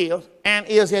 Now is, and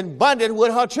is in bondage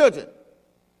with her children.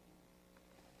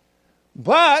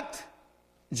 But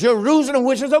Jerusalem,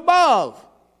 which is above,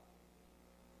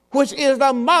 which is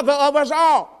the mother of us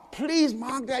all. Please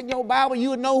mark that in your Bible.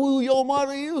 You know who your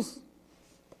mother is.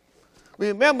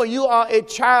 Remember, you are a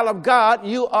child of God.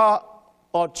 You are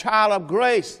a child of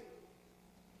grace.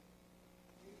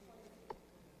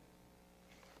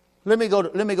 Let me go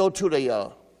to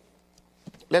the,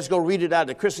 let's go read it out of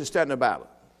the Christian Standard Bible.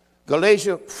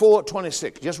 Galatians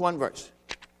 4:26, just one verse.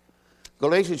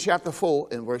 Galatians chapter 4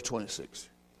 and verse 26.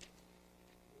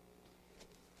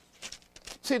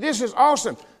 See, this is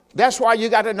awesome. That's why you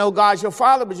got to know God's your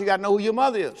father, but you got to know who your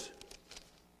mother is.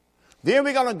 Then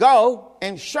we're going to go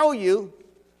and show you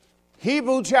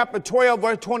Hebrews chapter 12,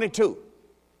 verse 22.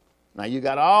 Now you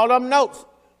got all them notes.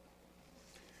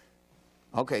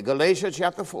 Okay, Galatians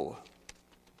chapter 4.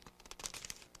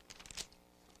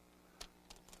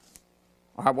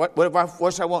 All right,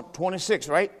 what's I want? 26,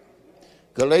 right?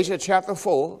 Galatians chapter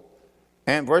 4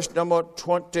 and verse number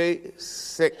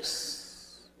 26.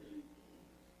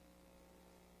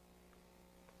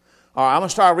 All right, I'm going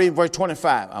to start reading verse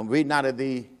 25. I'm reading out of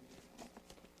the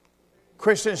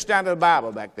Christian Standard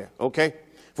Bible back there, okay?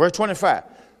 Verse 25.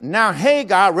 Now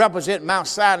Hagar represents Mount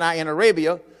Sinai in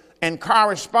Arabia and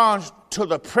corresponds to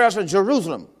the present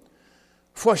Jerusalem,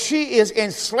 for she is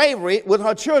in slavery with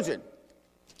her children.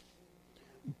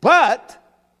 But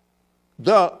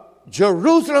the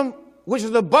Jerusalem, which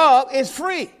is above, is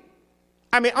free.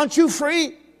 I mean, aren't you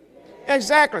free?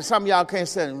 Exactly. Some of y'all can't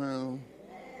say, well.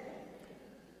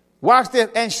 Watch this.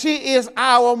 And she is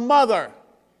our mother.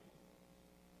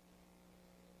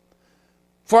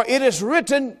 For it is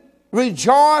written,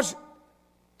 rejoice,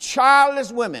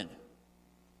 childless women,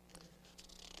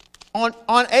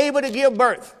 unable to give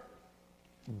birth.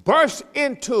 Burst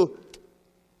into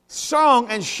song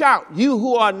and shout, you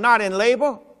who are not in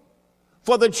labor.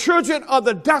 For the children of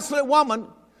the desolate woman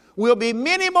will be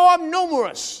many more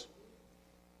numerous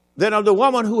than of the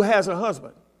woman who has a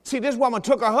husband. See, this woman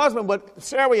took her husband, but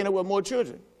Sarah in it with more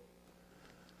children.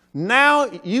 Now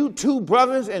you two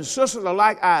brothers and sisters are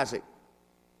like Isaac.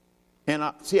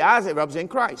 And see, Isaac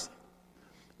represents Christ.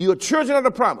 You are children of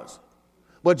the promise.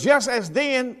 But just as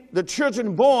then the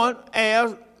children born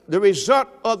as the result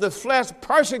of the flesh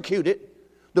persecuted,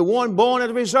 the one born as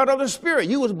a result of the Spirit.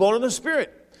 You was born of the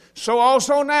Spirit. So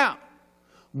also now.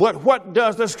 But what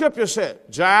does the scripture say?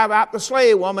 Drive out the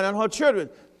slave woman and her children.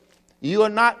 You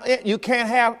can't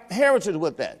have heritage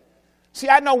with that. See,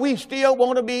 I know we still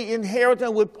want to be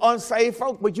inheriting with unsaved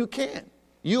folk, but you can't.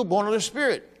 You're born of the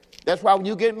Spirit. That's why when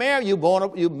you get married,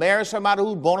 you marry somebody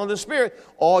who's born of the Spirit,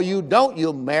 or you don't,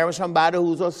 you marry somebody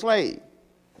who's a slave.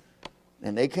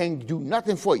 And they can't do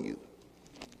nothing for you.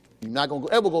 You're not going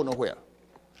to ever go nowhere.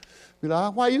 You're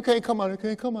like, why you can't come out? I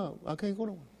can't come out. I can't go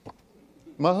nowhere.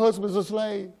 My husband's a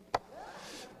slave.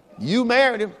 You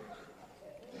married him.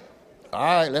 All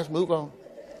right, let's move on.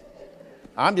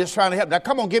 I'm just trying to help. Now,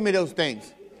 come on, give me those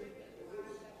things.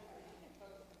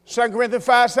 2 Corinthians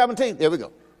 5:17. There we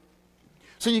go.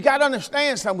 So you got to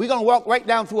understand something. We're going to walk right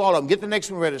down through all of them. Get the next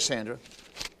one ready, Sandra.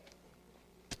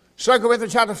 2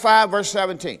 Corinthians chapter 5, verse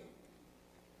 17.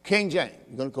 King James.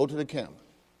 You're going to go to the camera.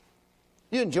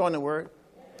 You enjoying the word?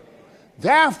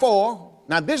 Therefore,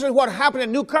 now this is what happened in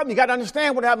the New Covenant. You got to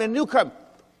understand what happened in the New Covenant.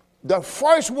 The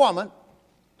first woman,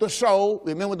 the soul,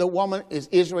 remember the woman is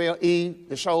Israel, Eve,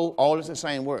 the soul, all is the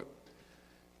same word.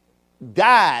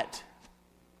 Died.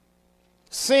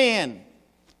 Sin.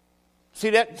 See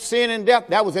that sin and death,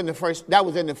 that was in the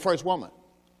first woman.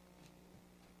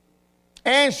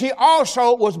 And she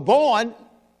also was born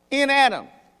in Adam.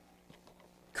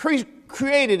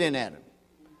 Created in Adam.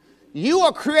 You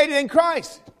are created in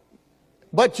Christ.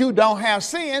 But you don't have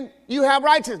sin, you have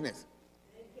righteousness.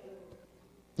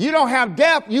 You don't have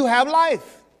death, you have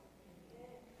life.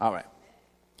 All right.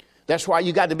 That's why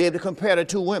you got to be able to compare the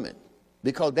two women,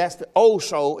 because that's the old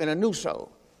soul and a new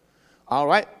soul. All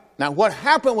right. Now, what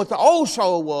happened with the old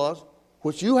soul was,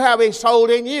 which you have a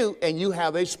soul in you and you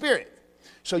have a spirit.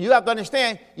 So you have to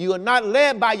understand, you are not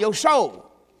led by your soul,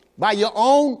 by your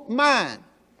own mind.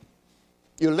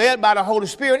 You're led by the Holy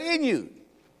Spirit in you.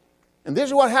 And this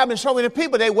is what happens to so many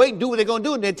people. They wait and do what they're going to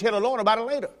do, and then tell the Lord about it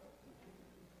later.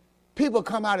 People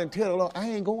come out and tell the Lord, I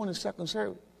ain't going to second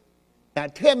service. Now,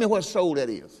 tell me what soul that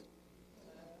is.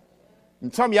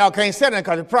 And some of y'all can't say that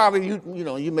because it's probably,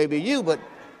 you may be you, but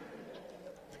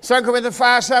 2 Corinthians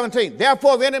 5:17.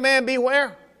 Therefore, if any man be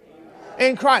where?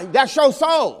 In Christ. That's your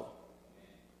soul.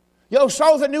 Your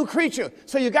soul's a new creature.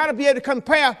 So you got to be able to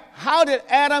compare, how did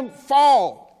Adam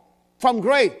fall from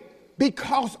grace?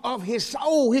 Because of his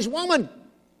soul, his woman.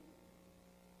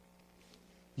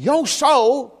 Your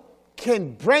soul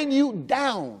can bring you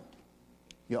down.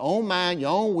 Your own mind, your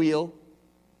own will.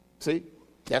 See,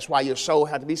 that's why your soul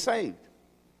had to be saved.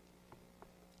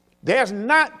 There's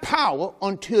not power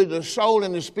until the soul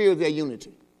and the spirit are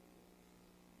unity.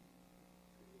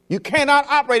 You cannot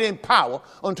operate in power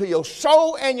until your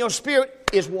soul and your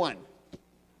spirit is one.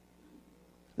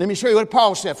 Let me show you what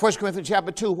Paul said. 1 Corinthians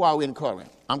chapter 2 while we're in Corinth.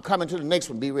 I'm coming to the next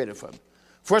one. Be ready for me.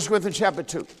 1 Corinthians chapter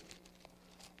 2.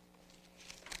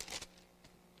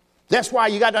 That's why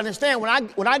you got to understand,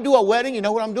 when I do a wedding, you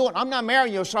know what I'm doing? I'm not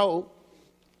marrying your soul.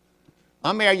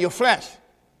 I'm marrying your flesh.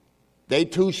 They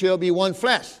two shall be one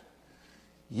flesh.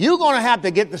 You're going to have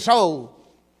to get the soul.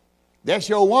 That's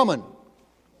your woman.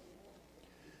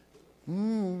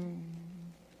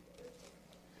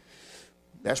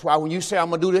 That's why when you say, I'm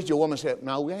going to do this, your woman said,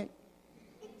 no, we ain't.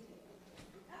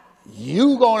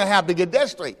 You're going to have to get that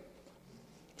straight.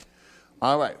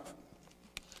 All right.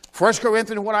 1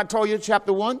 Corinthians, what I told you,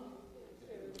 chapter 1.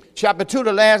 Chapter 2,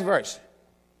 the last verse.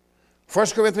 1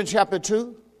 Corinthians chapter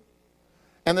 2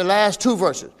 and the last two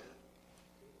verses.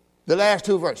 The last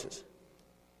two verses.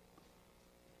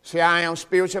 Say, I am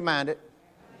spiritual minded.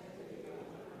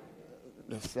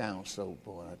 That sounds so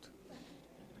bored.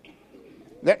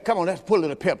 Come on, let's put a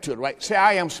little pep to it, right? Say,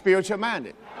 I am spiritual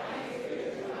minded.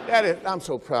 I'm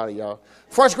so proud of y'all.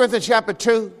 1 Corinthians chapter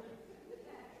 2.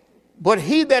 But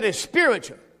he that is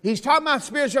spiritual, he's talking about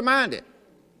spiritual minded.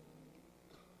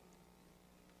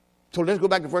 So let's go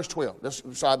back to verse 12. Let's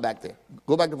start back there.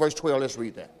 Go back to verse 12. Let's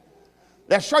read that.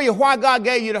 Let's show you why God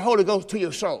gave you the Holy Ghost to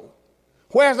your soul.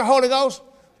 Where's the Holy Ghost?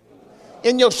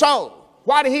 In your soul.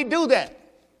 Why did he do that?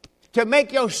 To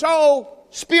make your soul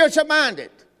spiritual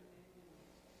minded.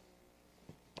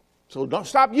 So don't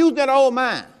stop using that old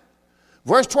mind.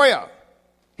 Verse 12.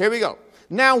 Here we go.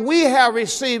 Now we have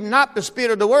received not the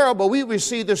spirit of the world, but we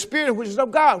receive the spirit which is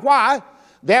of God. Why?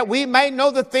 That we may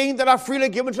know the things that are freely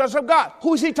given to us of God.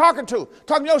 Who is he talking to?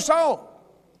 Talking to your soul.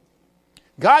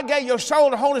 God gave your soul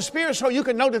the Holy Spirit so you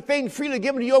can know the things freely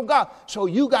given to you of God. So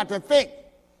you got to think,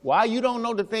 why you don't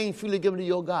know the things freely given to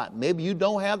you of God? Maybe you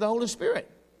don't have the Holy Spirit.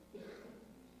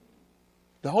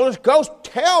 The Holy Ghost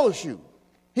tells you.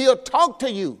 He'll talk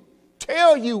to you.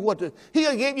 Tell you what to,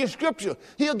 he'll give you scripture.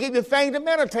 He'll give you things to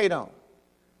meditate on.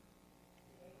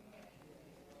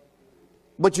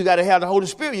 But you got to have the Holy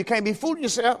Spirit. You can't be fooling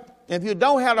yourself. And if you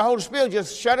don't have the Holy Spirit,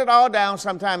 just shut it all down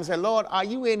sometimes and say, Lord, are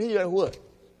you in here or what?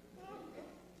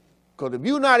 Because if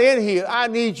you're not in here, I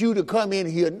need you to come in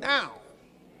here now.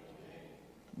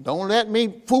 Don't let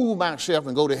me fool myself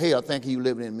and go to hell thinking you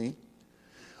living in me.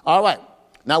 All right.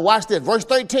 Now watch this. Verse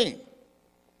 13.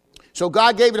 So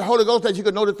God gave you the Holy Ghost that you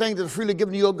could know the things that are freely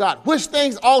given to you of God. Which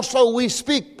things also we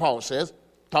speak, Paul says,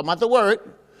 talking about the word,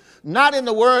 not in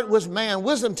the word which man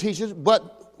wisdom teaches,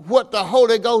 but what the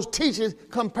Holy Ghost teaches,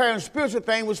 comparing spiritual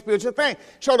thing with spiritual thing.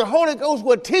 So the Holy Ghost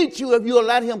will teach you if you'll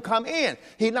let him come in.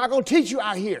 He's not going to teach you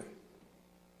out here.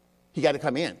 He got to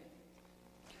come in.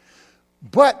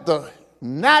 But the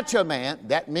natural man,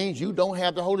 that means you don't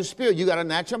have the Holy Spirit. You got a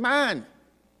natural mind.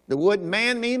 The word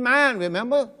man means mind,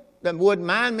 remember? The word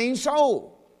mind means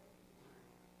soul.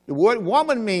 The word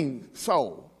woman means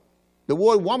soul. The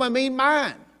word woman means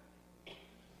mind.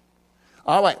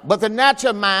 All right, but the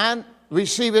natural mind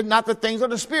receiveth not the things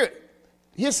of the Spirit.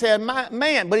 He said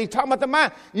man, but he's talking about the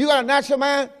mind. You got a natural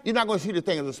mind, you're not going to see the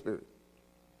things of the Spirit.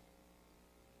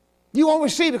 You won't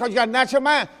receive it because you got a natural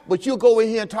mind, but you'll go in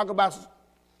here and talk about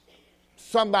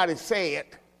somebody said.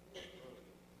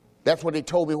 That's what they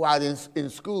told me while I was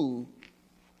in school.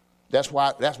 That's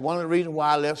one of the reasons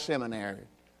why I left seminary.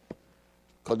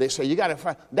 Because they say, you got to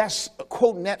find, that's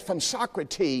quoting that from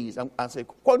Socrates. I said,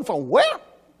 quoting from where?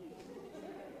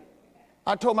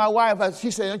 I told my wife, she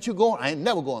said, aren't you going? I ain't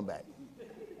never going back.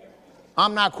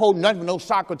 I'm not quoting nothing from no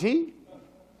Socrates.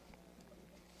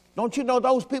 Don't you know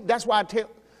those people? That's why I tell,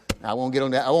 I won't get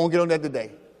on that. I won't get on that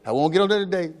today. I won't get on that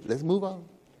today. Let's move on.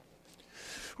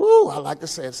 Woo, I like to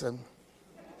say something.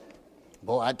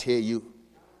 Boy, I tell you,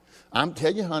 I'm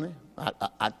telling you, honey,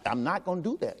 I'm not going to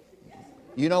do that.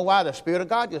 You know why? The Spirit of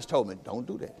God just told me, don't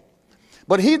do that.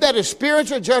 But he that is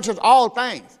spiritual judges all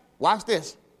things. Watch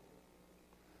this.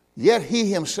 Yet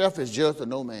he himself is judged of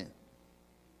no man.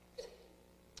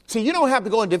 See, you don't have to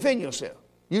go and defend yourself.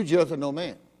 You judge of no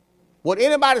man. What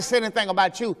anybody said anything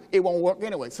about you, it won't work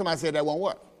anyway. Somebody said that won't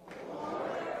work.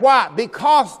 Why?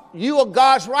 Because you are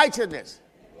God's righteousness.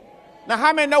 Now,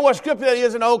 how many know what scripture that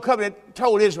is in the Old Covenant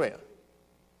told Israel?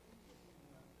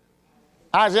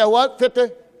 Isaiah what?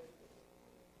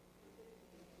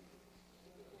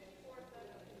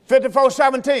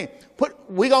 54:17.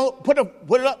 We gonna put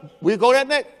it up. We go that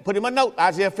next. Put him a note.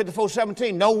 Isaiah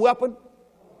 54:17. No weapon.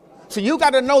 So you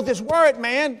got to know this word,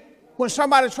 man. When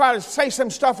somebody try to say some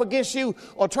stuff against you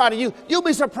or try to use, you'll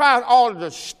be surprised all of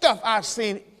the stuff I've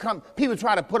seen come. People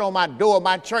try to put on my door of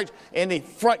my church in the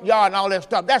front yard and all that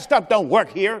stuff. That stuff don't work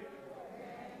here.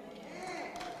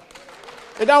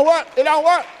 It don't work. It don't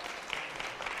work.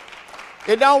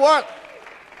 It don't work.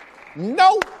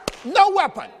 No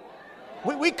weapon.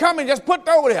 We come and just put it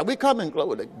over there. We come and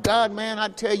glory to God, man. I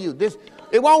tell you this,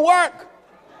 it won't work.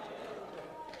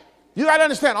 You got to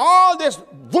understand, all this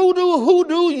voodoo,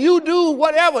 hoodoo, you do,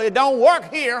 whatever, it don't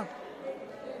work here.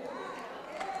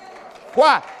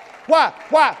 Why?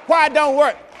 Why it don't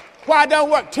work? Why it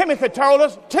don't work? Timothy told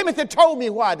us. Timothy told me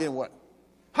why it didn't work.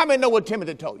 How many know what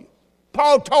Timothy told you?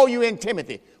 Paul told you in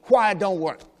Timothy why it don't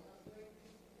work.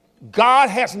 God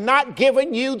has not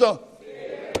given you the...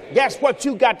 That's what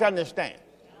you got to understand.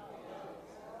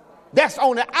 That's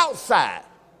on the outside.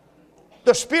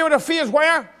 The spirit of fear is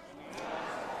where?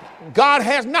 God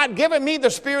has not given me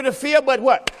the spirit of fear, but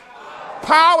what?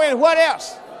 Power and what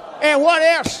else? And what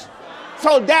else?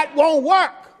 So that won't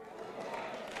work.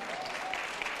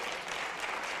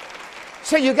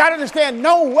 So you got to understand,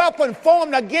 no weapon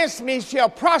formed against me shall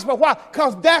prosper. Why?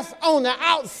 Because that's on the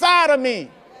outside of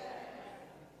me.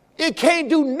 It can't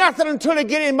do nothing until it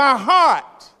get in my heart.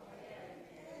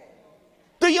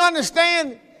 Do you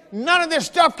understand? None of this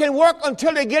stuff can work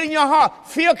until they get in your heart.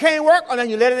 Fear can't work until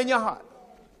you let it in your heart.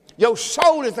 Your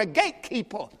soul is a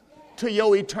gatekeeper to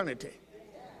your eternity.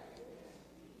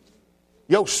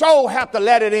 Your soul have to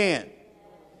let it in.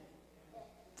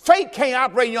 Faith can't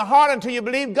operate in your heart until you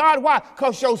believe God. Why?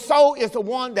 Because your soul is the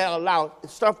one that allows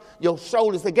stuff. Your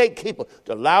soul is the gatekeeper.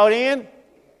 To allow it in,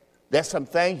 there's some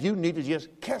things you need to just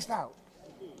cast out.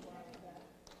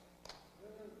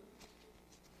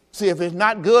 See, if it's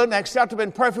not good and acceptable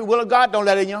and perfect will of God, don't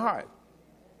let it in your heart.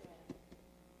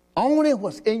 Only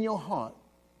what's in your heart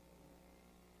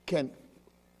can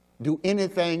do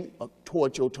anything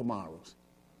towards your tomorrows.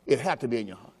 It had to be in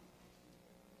your heart.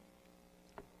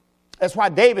 That's why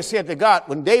David said to God,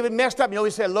 when David messed up, he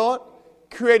said, Lord,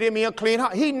 create in me a clean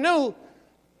heart. He knew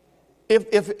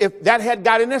if that had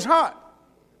got in his heart.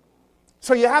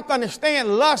 So you have to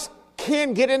understand, lust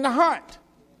can get in the heart.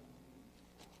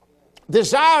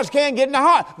 Desires can get in the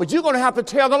heart. But you're going to have to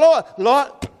tell the Lord,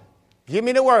 Lord, give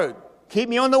me the word. Keep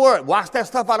me on the word. Wash that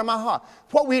stuff out of my heart.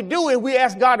 What we do is we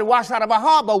ask God to wash out of our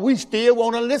heart, but we still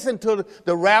want to listen to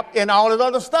the rap and all that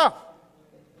other stuff.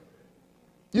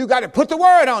 You got to put the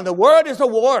word on. The word is the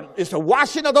word. It's the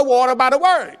washing of the water by the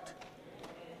word.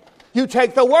 You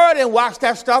take the word and wash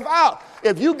that stuff out.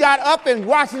 If you got up and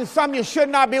watching something you should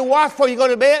not be watched before you go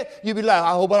to bed, you'd be like,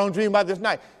 I hope I don't dream about this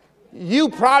night. You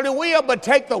probably will, but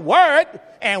take the word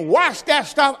and wash that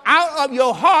stuff out of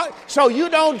your heart so you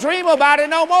don't dream about it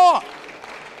no more.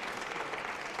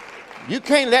 You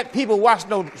can't let people watch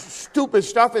no stupid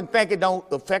stuff and think it don't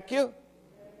affect you.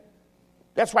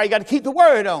 That's why you got to keep the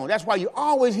word on. That's why you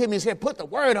always hear me say, put the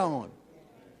word on.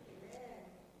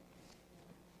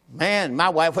 Man, my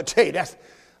wife would tell you,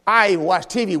 I even watch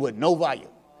TV with no volume.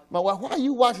 My wife, why are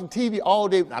you watching TV all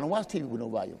day? I don't watch TV with no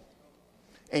volume.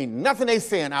 Ain't nothing they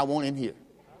saying I want in here.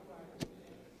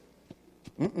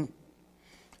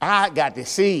 I got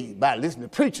deceived by listening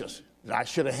to preachers that I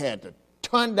should have had to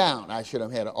turn down. I should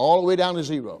have had it all the way down to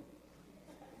zero.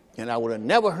 And I would have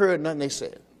never heard nothing they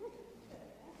said.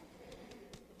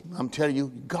 I'm telling you,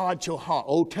 guard your heart.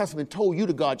 Old Testament told you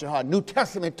to guard your heart. New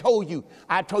Testament told you.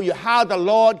 I told you how the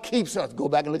Lord keeps us. Go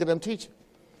back and look at them teaching.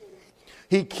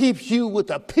 He keeps you with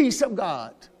the peace of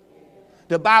God.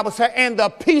 The Bible says, and the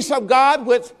peace of God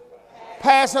which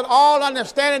passeth all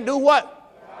understanding, do what?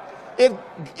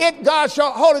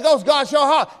 Holy Ghost guards your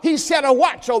heart. He set a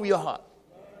watch over your heart.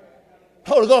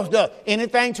 Holy Ghost does.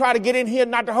 Anything try to get in here,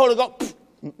 not the Holy Ghost.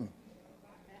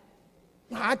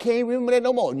 I can't remember that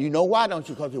no more. And you know why, don't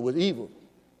you? Because it was evil.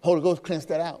 Holy Ghost cleansed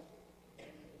that out.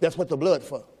 That's what the blood's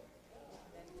for.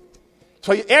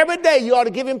 So every day you ought to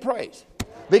give him praise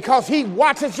because he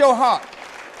watches your heart.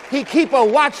 He keep a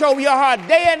watch over your heart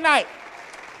day and night.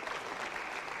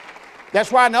 That's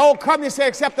why in the old covenant said,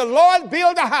 except the Lord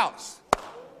build a house,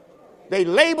 they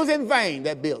labors in vain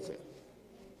that builds it.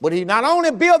 But he not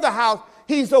only built the house,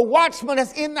 he's the watchman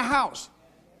that's in the house.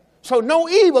 So no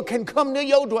evil can come near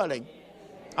your dwelling.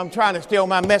 I'm trying to stay on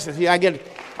my message here.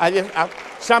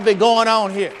 Something going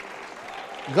on here.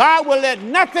 God will let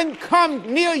nothing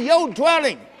come near your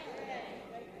dwelling.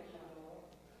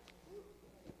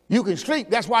 You can sleep.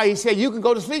 That's why he said you can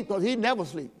go to sleep, because he never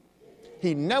sleep.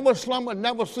 He never slumber,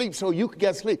 never sleep, so you can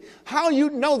get sleep. How you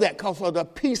know that? Because of the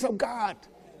peace of God.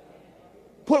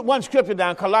 Put one scripture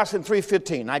down, Colossians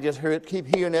 3:15. I just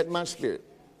keep hearing that in my spirit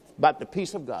about the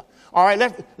peace of God. All right,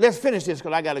 let's finish this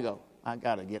because I got to go. I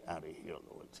got to get out of here,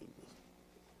 Lord Jesus.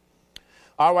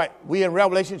 All right, we in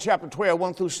Revelation chapter 12,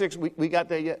 1 through 6. We got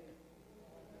there yet?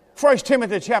 1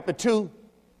 Timothy chapter 2.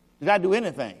 Did I do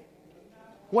anything?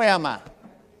 Where am I?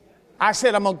 I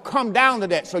said I'm going to come down to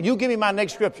that. So you give me my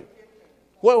next scripture.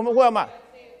 Where am I?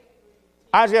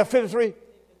 Isaiah 53?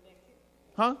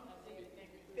 Huh?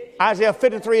 Isaiah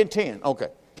 53 and 10. Okay.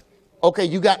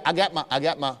 Okay, I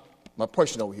got my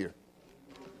person over here.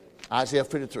 Isaiah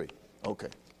 53. Okay.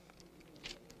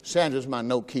 Sandra's my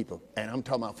note keeper, and I'm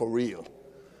talking about for real.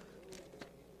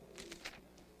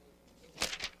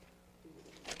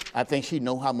 I think she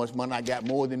know how much money I got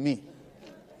more than me.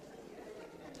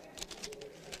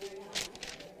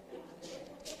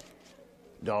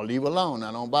 Don't leave her alone.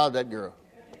 I don't bother that girl.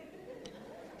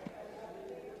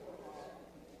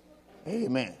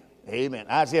 Amen. Amen.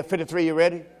 Isaiah 53, you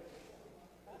ready?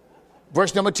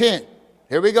 Verse number 10.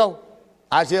 Here we go.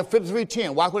 Isaiah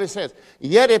 53:10. Watch what it says.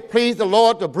 Yet it pleased the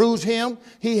Lord to bruise him.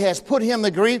 He has put him to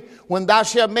grief when thou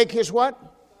shalt make his what?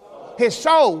 Soul. His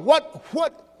soul.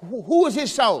 Who is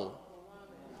his soul?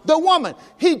 The woman.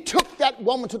 He took that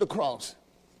woman to the cross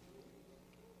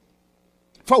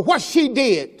for what she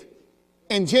did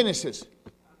in Genesis.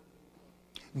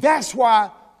 That's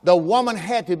why the woman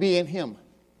had to be in him.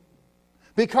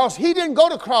 Because he didn't go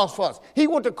to the cross for us. He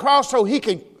went to the cross so he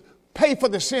can pay for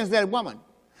the sins of that woman.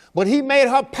 But he made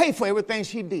her pay for everything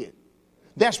she did.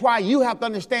 That's why you have to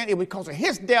understand it, because of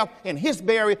his death and his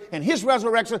burial and his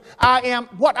resurrection, I am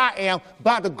what I am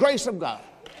by the grace of God.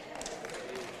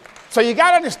 So you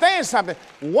got to understand something.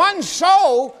 One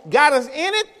soul got us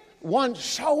in it, one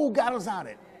soul got us out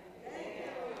of it.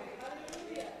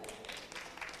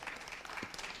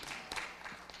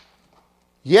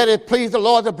 Yet it pleased the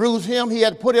Lord to bruise him. He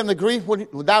had put him to grief when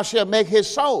thou shalt make his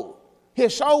soul.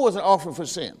 His soul was an offering for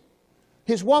sin.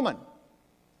 His woman.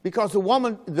 Because the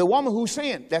woman who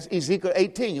sinned, that's Ezekiel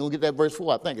 18. You'll get that verse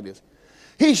 4, I think it is.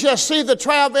 He shall see the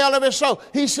travail of his soul.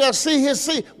 He shall see his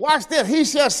seed. Watch this. He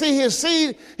shall see his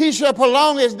seed. He shall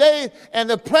prolong his days, and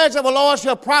the pleasure of the Lord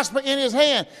shall prosper in his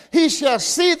hand. He shall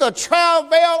see the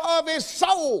travail of his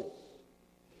soul.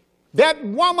 That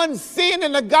woman sinned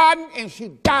in the garden, and she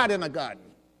died in the garden.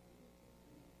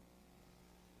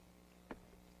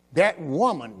 That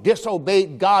woman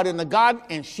disobeyed God in the garden,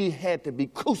 and she had to be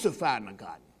crucified in the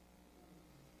garden.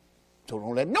 So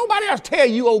don't let nobody else tell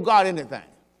you owe God anything.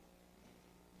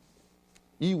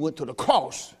 You went to the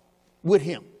cross with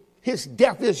him. His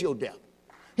death is your death.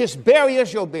 His burial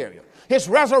is your burial. His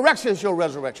resurrection is your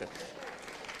resurrection.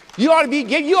 You ought to be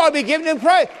giving him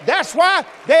praise. That's why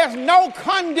there's no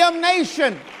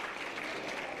condemnation.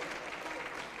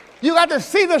 You got to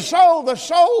see the soul. The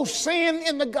soul sinned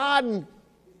in the garden.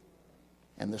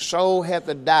 And the soul had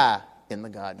to die in the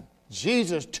garden.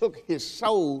 Jesus took his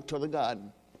soul to the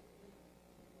garden.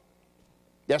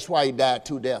 That's why he died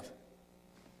to death.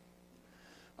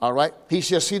 All right. He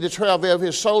shall see the travail of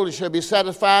his soul. He shall be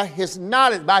satisfied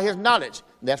by his knowledge.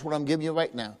 That's what I'm giving you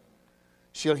right now.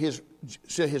 Shall his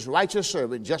righteous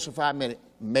servant justify many,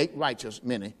 make righteous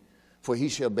many, for he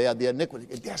shall bear their iniquity.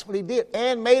 And that's what he did,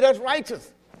 and made us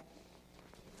righteous.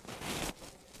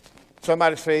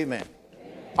 Somebody say amen.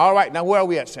 All right, now where are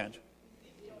we at, Sandra?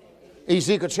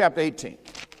 Ezekiel chapter 18.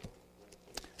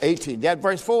 18. That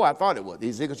verse 4, I thought it was.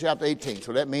 Ezekiel chapter 18.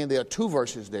 So that means there are two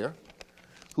verses there.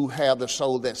 Who have the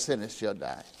soul that sinneth shall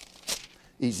die.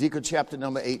 Ezekiel chapter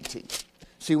number 18.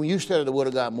 See, when you study the word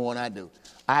of God more than I do,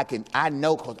 I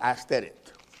know because I studied.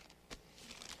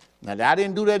 Now, I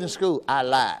didn't do that in school. I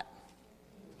lied.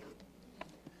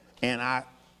 And I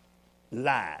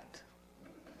lied.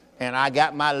 And I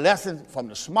got my lesson from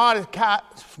the smartest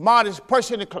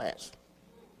person in the class.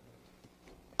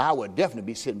 I would definitely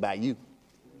be sitting by you.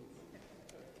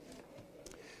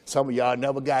 Some of y'all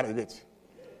never got it, did you?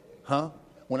 Huh?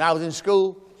 When I was in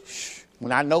school,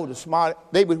 when I know the smart,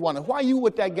 they would wonder, why you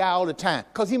with that guy all the time?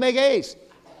 Because he make A's.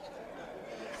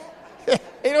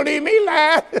 He don't need me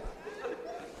lying.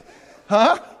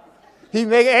 Huh? He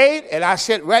make A's, and I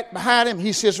sit right behind him.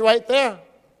 He sits right there.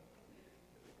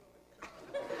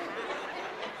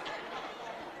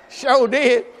 Sure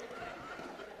did.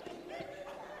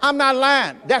 I'm not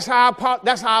lying. That's how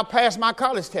I passed my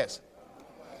college test.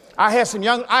 I had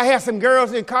some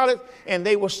girls in college, and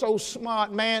they were so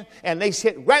smart, man, and they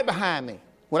sit right behind me.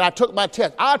 When I took my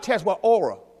test, our test was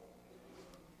oral.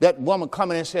 That woman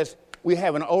coming in and says, we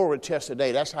have an oral test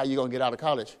today. That's how you're going to get out of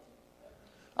college.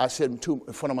 I sit in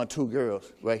front of my two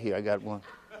girls. Right here, I got one.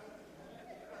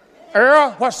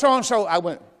 Earl, what's so-and-so? I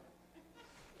went.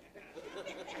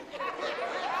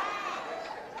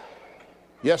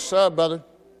 Yes, sir, brother.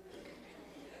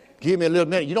 Give me a little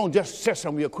minute. You don't just say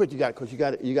something real quick. You got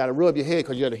to rub your head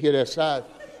because you got to hear that side.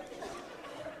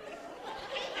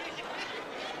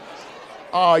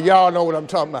 Oh, y'all know what I'm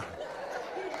talking about.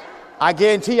 I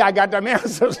guarantee you I got them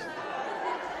answers.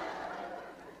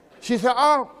 She said,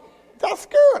 oh, that's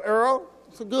good, Earl.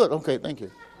 I said, good. Okay, thank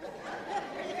you.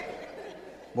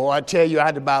 Boy, I tell you, I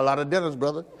had to buy a lot of dinners,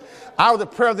 brother. I was the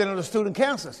president of the student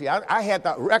council. See, I had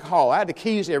the rec hall. I had the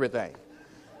keys to everything.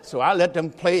 So I let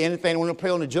them play anything they want to play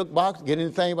on the jukebox, get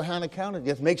anything behind the counter.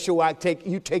 Just make sure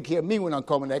you take care of me when I'm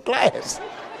coming to that class.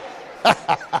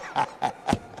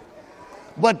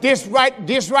 But this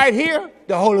right here,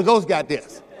 the Holy Ghost got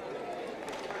this.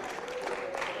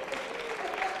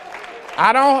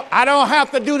 I don't have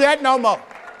to do that no more.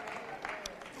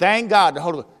 Thank God, the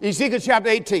Holy Ghost. Ezekiel chapter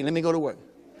 18. Let me go to work.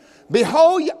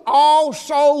 Behold, all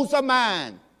souls are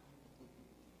mine.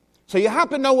 So you have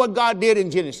to know what God did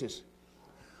in Genesis.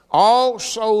 All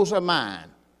souls are mine.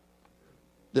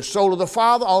 The soul of the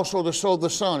Father, also the soul of the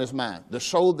Son is mine. The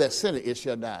soul that sinneth, it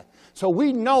shall die. So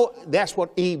we know that's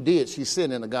what Eve did. She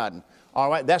sinned in the garden. All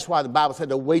right, that's why the Bible said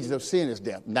the wages of sin is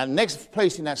death. Now, the next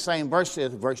place in that same verse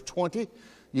says, verse 20,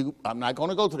 I'm not going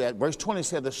to go to that. Verse 20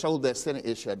 said, the soul that sinneth,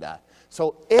 it shall die.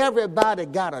 So everybody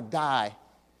got to die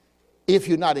if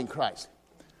you're not in Christ.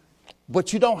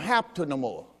 But you don't have to no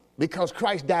more because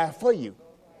Christ died for you.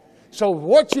 So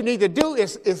what you need to do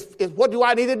is what do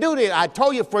I need to do then? I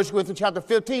told you 1 Corinthians chapter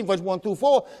 15, verse 1 through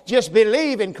 4, just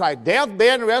believe in Christ. Death,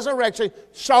 burial, and resurrection.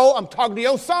 So I'm talking to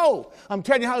your soul. I'm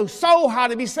telling you how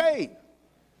to be saved.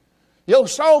 Your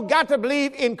soul got to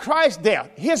believe in Christ's death,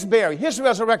 his burial, his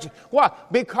resurrection. Why?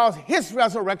 Because his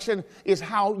resurrection is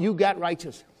how you got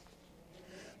righteous.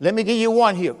 Let me give you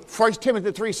one here. 1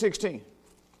 Timothy 3:16.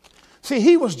 See,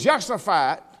 he was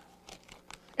justified.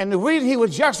 And the reason he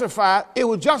was justified, it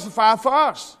was justified for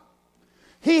us.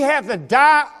 He had to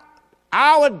die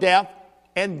our death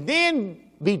and then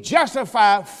be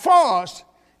justified for us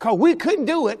because we couldn't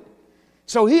do it.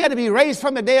 So he had to be raised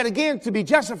from the dead again to be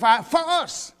justified for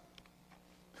us.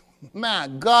 My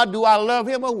God, do I love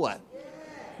him or what?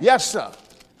 Yes, sir.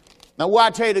 Now, where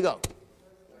I tell you to go?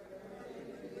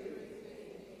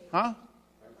 Huh?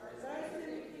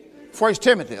 1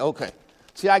 Timothy, okay.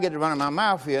 See, I get to run in my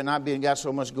mouth here, and I've got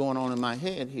so much going on in my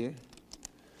head here,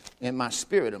 in my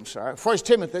spirit, I'm sorry. 1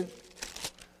 Timothy,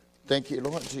 thank you,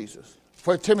 Lord Jesus.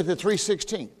 1 Timothy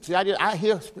 3:16. See, I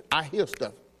hear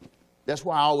stuff. That's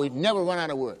why I always never run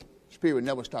out of word. Spirit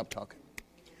never stop talking.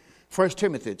 1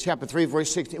 Timothy chapter 3,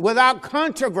 verse 16. Without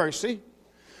controversy,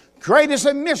 great is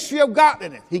the mystery of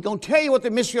godliness. He's going to tell you what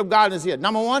the mystery of godliness is.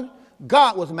 Number one,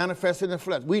 God was manifested in the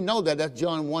flesh. We know that. That's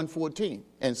John 1:14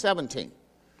 and 17.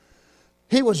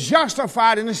 He was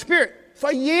justified in the spirit.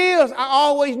 For years, I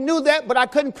always knew that, but I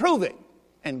couldn't prove it.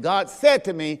 And God said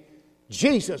to me,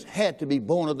 Jesus had to be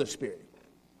born of the Spirit.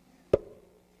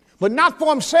 But not for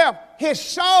himself, his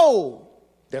soul.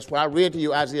 That's why I read to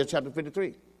you Isaiah chapter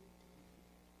 53.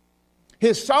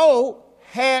 His soul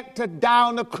had to die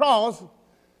on the cross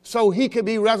so he could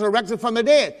be resurrected from the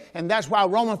dead. And that's why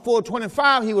Romans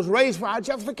 4:25, he was raised for our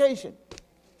justification.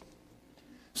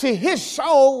 See, his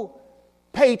soul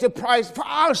paid the price for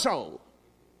our soul.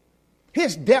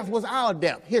 His death was our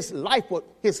death. His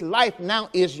life now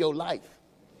is your life.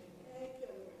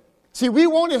 See, we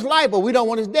want his life, but we don't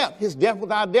want his death. His death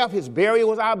was our death. His burial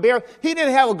was our burial. He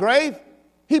didn't have a grave.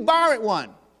 He borrowed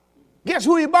one. Guess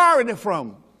who he borrowed it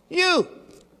from? You.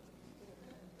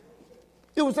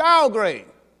 It was our grave.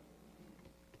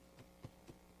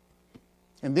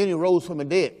 And then he rose from the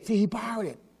dead. See, he borrowed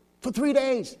it for 3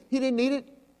 days. He didn't need it.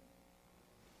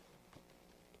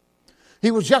 He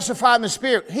was justified in the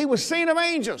Spirit. He was seen of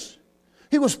angels.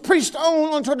 He was preached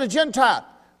on unto the Gentile.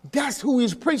 That's who he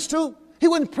was preached to. He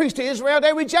wasn't preached to Israel.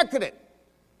 They rejected it.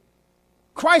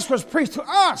 Christ was preached to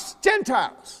us,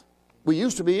 Gentiles. We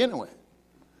used to be anyway.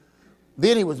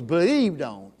 Then he was believed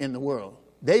on in the world.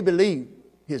 They believe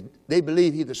he's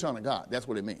the Son of God. That's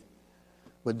what it means.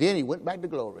 But then he went back to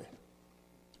glory.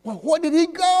 Well, where did he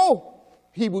go?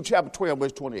 Hebrews chapter 12,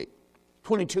 verse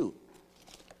 22.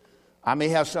 I may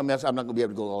have something else. I'm not going to be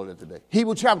able to go all that today.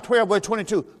 Hebrews chapter 12, verse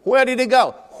 22. Where did he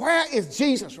go? Where is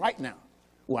Jesus right now?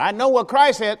 Well, I know what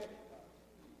Christ said.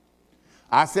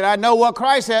 I said, I know what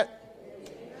Christ said.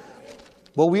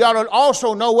 But we ought to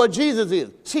also know what Jesus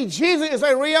is. See, Jesus is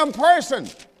a real person.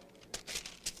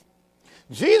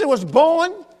 Jesus was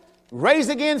born, raised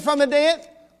again from the dead.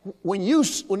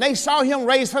 When they saw him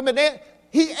raised from the dead,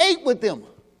 he ate with them.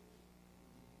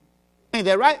 Ain't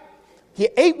that right? He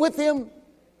ate with them.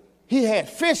 He had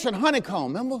fish and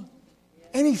honeycomb, remember?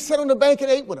 And he sat on the bank and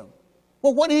ate with them.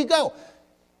 Well, where did he go?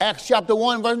 Acts chapter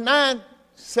 1, verse 9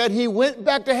 said he went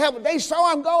back to heaven. They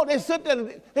saw him go. They stood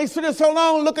there so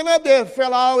long looking up there,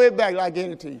 fell all the way back like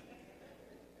anything.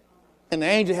 And the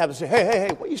angel had to say, hey,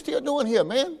 what are you still doing here,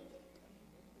 man?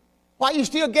 Why are you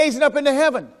still gazing up into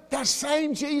heaven? That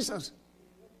same Jesus.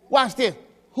 Watch this.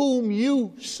 Whom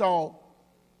you saw.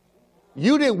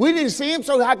 We didn't see him,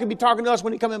 so how could he be talking to us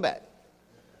when he's coming back?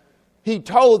 He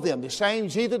told them the same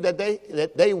Jesus that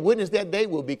they witnessed that day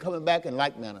will be coming back in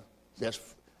like manner. That's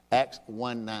Acts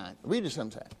 1:9. Read it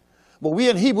sometime. But we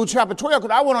in Hebrews chapter 12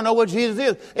 because I want to know what Jesus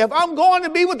is. If I'm going to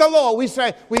be with the Lord, we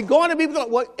say we're going to be with the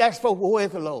Lord. Ask for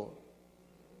where's the Lord?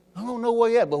 I don't know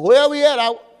where he at, but wherever we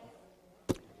at,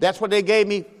 that's what they gave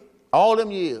me all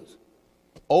them years.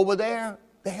 Over there,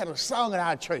 they had a song at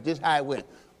our church. This is how it went.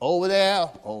 Over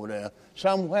there,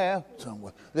 somewhere.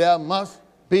 There must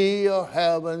be a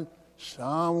heaven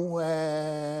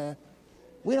somewhere.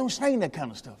 We don't sing that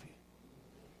kind of stuff here.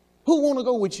 Who want to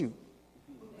go with you?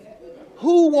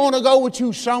 Who want to go with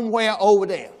you somewhere over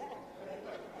there?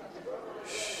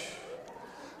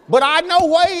 But I know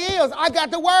where he is. I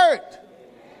got the word.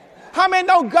 How many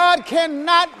know God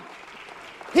cannot?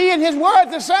 He and his word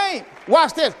the same.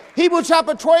 Watch this. Hebrews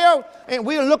chapter 12, and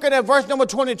we're looking at verse number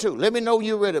 22. Let me know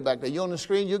you read it back there. You on the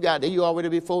screen? You got it. You already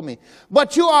before me.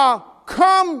 But you are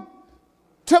come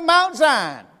to Mount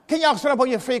Zion. Can y'all stand up on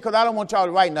your feet? Because I don't want y'all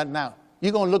to write nothing now.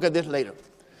 You're going to look at this later.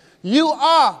 You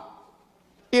are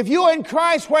If you're in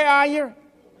Christ, where are you?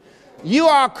 You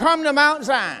are come to Mount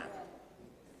Zion.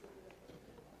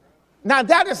 Now,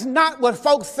 that is not what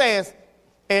folks says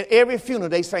at every funeral.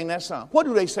 They sing that song. What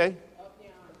do they say?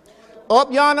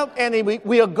 Up yonder, and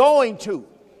we are going to.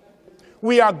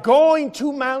 We are going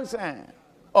to Mount Zion,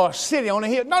 or city on the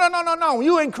hill. No.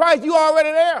 You in Christ, you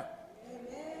already there.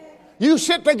 You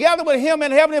sit together with him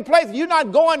in heavenly places. You're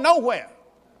not going nowhere.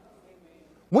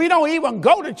 We don't even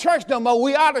go to church no more.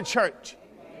 We are the church.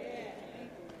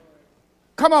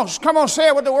 Come on, say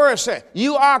it what the word says.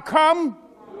 You are come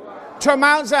to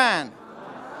Mount Zion.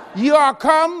 You are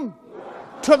come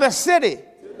to the city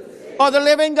of the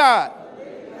living God.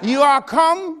 You are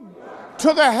come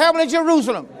to the heavenly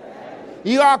Jerusalem.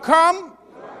 You are come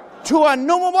to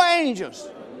innumerable angels.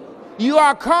 You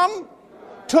are come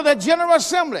to the general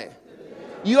assembly.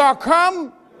 You are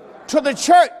come to the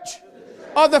church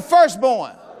of the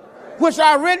firstborn, which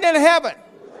are written in heaven.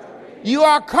 You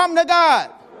are come to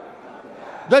God,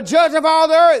 the judge of all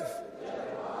the earth.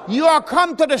 You are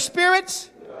come to the spirits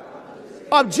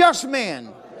of just men,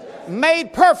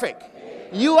 made perfect.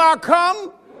 You are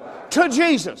come to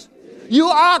Jesus. You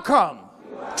are come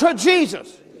to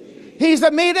Jesus. He's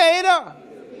the mediator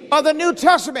of the New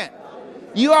Testament.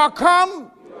 You are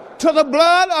come to the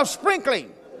blood of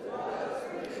sprinkling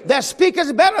that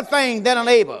speaketh better things than an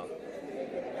Abel.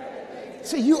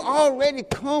 See, you already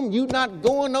come. You not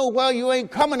going nowhere. You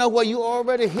ain't coming nowhere. You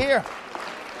already here.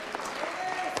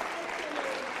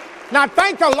 Now,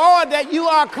 thank the Lord that you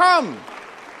are come.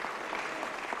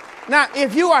 Now,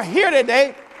 if you are here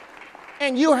today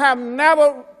and you have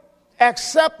never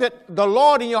accepted the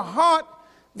Lord in your heart,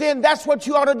 then that's what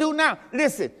you ought to do now.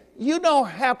 Listen, you don't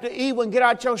have to even get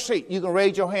out your seat. You can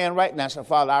raise your hand right now and say,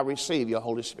 Father, I receive your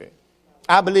Holy Spirit.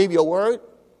 I believe your word.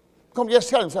 Come just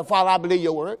tell him, say, Father, I believe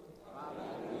your word.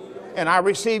 And I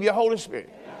receive your Holy Spirit.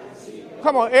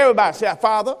 Come on, everybody say,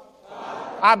 Father,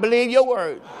 I believe your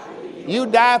word. You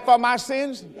died for my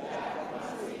sins.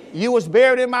 You was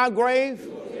buried in my grave.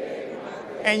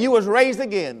 And you was raised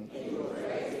again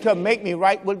to make me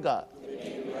right with God.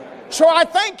 So I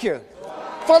thank you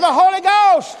for the Holy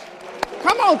Ghost.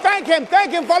 Come on, thank him.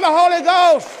 Thank him for the Holy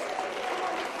Ghost.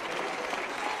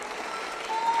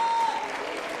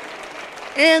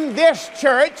 In this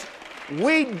church,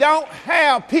 we don't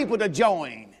have people to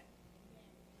join.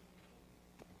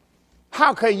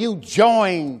 How can you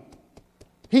join?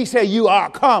 He said, you are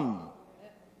come.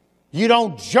 You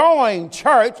don't join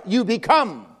church, you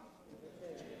become.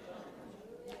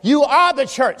 You are the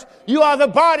church. You are the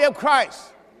body of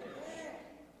Christ.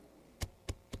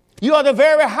 You are the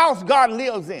very house God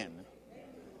lives in.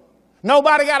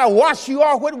 Nobody got to wash you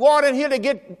off with water in here to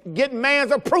get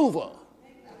man's approval.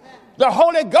 The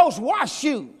Holy Ghost washed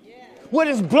you with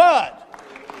his blood.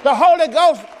 The Holy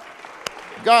Ghost,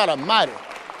 God Almighty.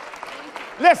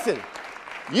 Listen,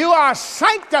 you are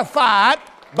sanctified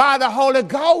by the Holy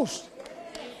Ghost.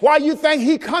 Why you think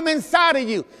he come inside of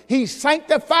you? He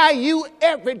sanctify you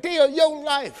every day of your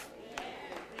life.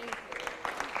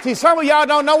 See, some of y'all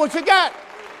don't know what you got.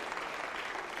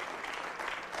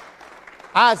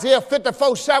 Isaiah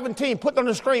 54:17. Put on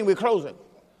the screen. We're closing.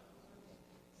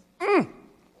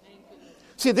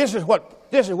 See, this is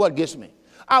what gets me.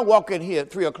 I walk in here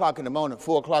at 3 o'clock in the morning,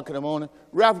 4 o'clock in the morning.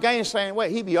 Ralph Gaines same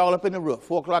way. He be all up in the roof,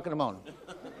 4 o'clock in the morning.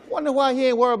 Wonder why he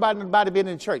ain't worried about nobody being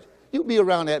in church. You be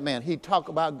around that man. He talk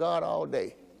about God all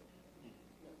day.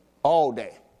 All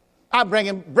day. I bring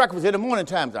him breakfast in the morning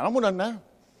times. I don't want nothing now.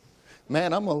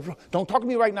 Man, don't talk to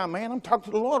me right now, man. I'm talking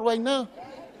to the Lord right now.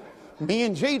 Me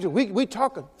and Jesus, we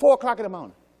talking 4 o'clock in the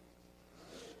morning.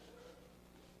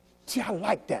 See, I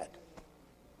like that.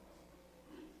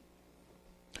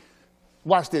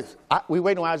 Watch this. We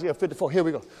wait on Isaiah 54. Here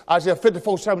we go. Isaiah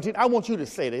 54:17. I want you to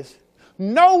say this.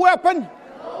 No weapon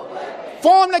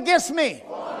formed against me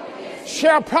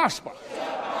shall prosper.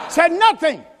 Said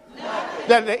nothing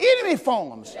that the enemy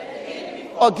forms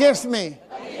against me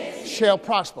shall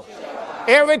prosper.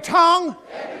 Every tongue.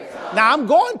 Now I'm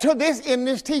going to this in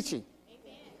this teaching.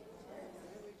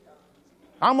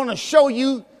 I'm going to show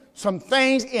you some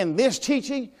things in this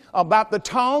teaching about the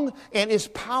tongue and its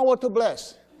power to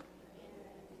bless.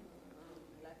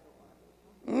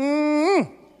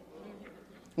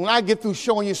 When I get through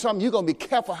showing you something, you're going to be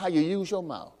careful how you use your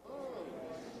mouth.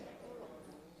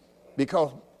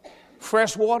 Because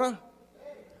fresh water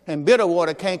and bitter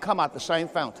water can't come out the same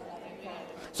fountain.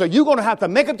 So you're going to have to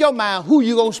make up your mind who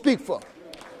you're going to speak for.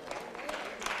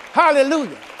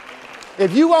 Hallelujah.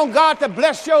 If you want God to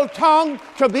bless your tongue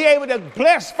to be able to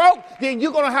bless folk, then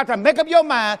you're going to have to make up your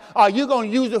mind, are you going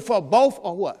to use it for both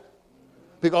or what?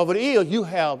 Because over the years, you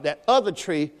have that other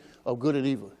tree of good and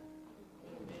evil.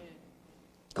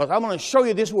 Because I'm going to show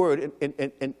you this word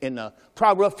in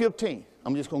Proverbs 15.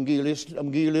 I'm just going to give you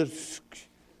this.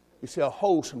 You see, a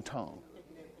wholesome tongue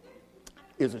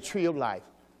is a tree of life.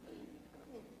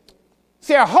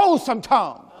 See, a wholesome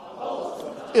tongue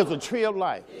is a tree of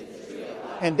life.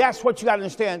 And that's what you got to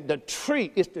understand. The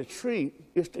tree is the tree.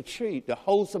 It's the tree. The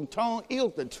wholesome tongue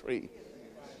is the tree.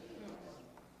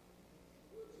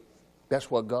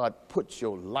 That's where God puts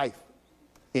your life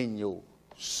in your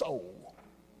soul.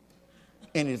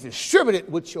 And is distributed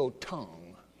with your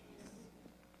tongue.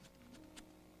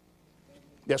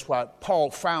 That's why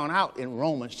Paul found out in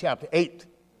Romans chapter 8,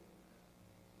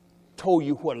 told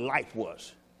you what life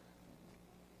was.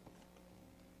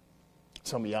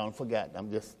 Some of y'all don't forget. I'm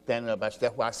just standing up. That's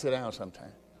why I sit down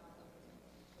sometimes.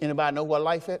 Anybody know what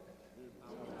life is?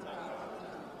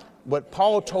 But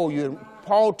Paul told you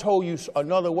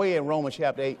another way in Romans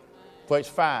chapter 8, verse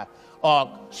 5.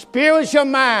 Spiritual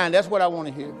mind, that's what I want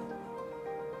to hear.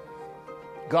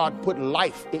 God put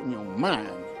life in your mind,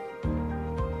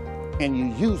 and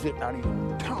you use it out of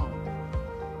your tongue.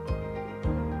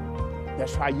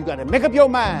 That's why you got to make up your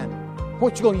mind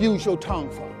what you're going to use your tongue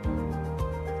for.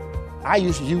 I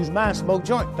used to use mine, smoke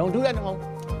joint. Don't do that no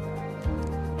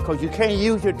more. Because you can't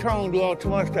use your tongue to do all too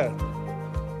much stuff.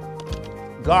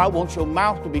 God wants your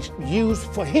mouth to be used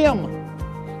for Him,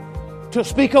 to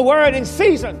speak a word in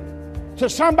season to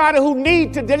somebody who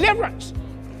needs the deliverance.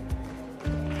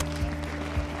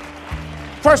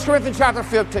 1 Corinthians chapter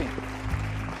 15.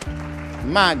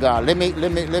 My God, let me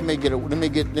get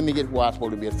where I'm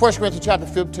supposed to be. 1 Corinthians chapter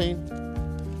 15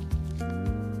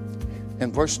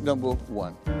 and verse number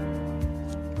 1.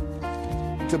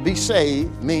 To be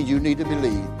saved means you need to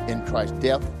believe in Christ's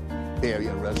death,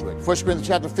 burial, and resurrection. 1 Corinthians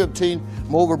chapter 15.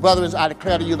 Moreover, brethren, I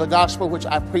declare to you the gospel which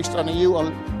I preached unto you,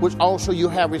 which also you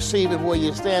have received, and where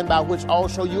you stand, by which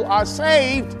also you are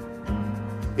saved.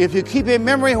 If you keep in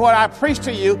memory what I preached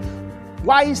to you.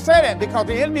 Why he said that? Because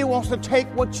the enemy wants to take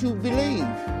what you believe.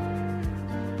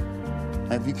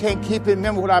 And if you can't keep in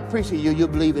memory what I preach to you, you'll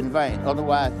believe in vain.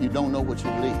 Otherwise, you don't know what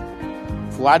you believe.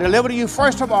 For I delivered to you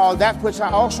first of all that which I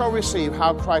also received,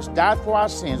 how Christ died for our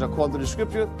sins according to the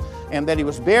Scripture, and that he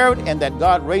was buried, and that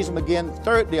God raised him again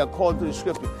thirdly according to the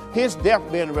Scripture. His death,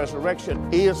 burial, and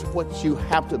resurrection is what you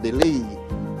have to believe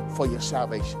for your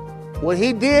salvation. What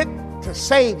he did to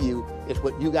save you is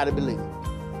what you got to believe.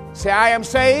 Say, I am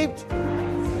saved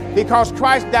because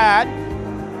Christ died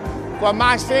for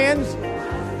my sins,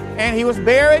 and he was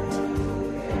buried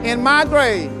in my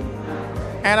grave,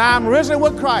 and I'm risen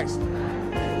with Christ.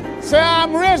 Say,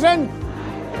 I'm risen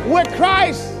with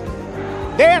Christ.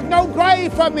 There's no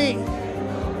grave for me.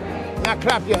 Now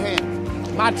clap your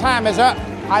hands. My time is up.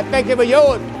 I thank you for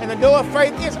yours, and the door of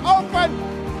faith is open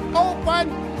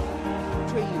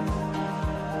to you.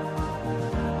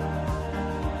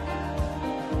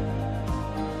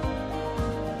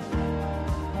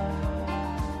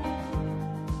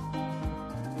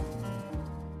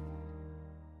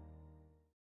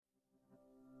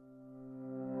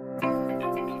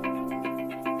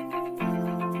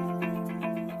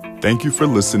 Thank you for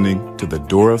listening to the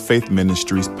Door of Faith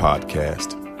Ministries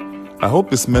podcast. I hope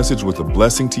this message was a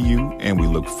blessing to you, and we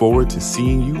look forward to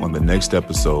seeing you on the next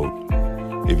episode.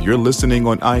 If you're listening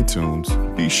on iTunes,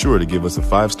 be sure to give us a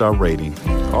 5-star rating.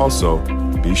 Also,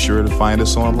 be sure to find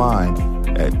us online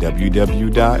at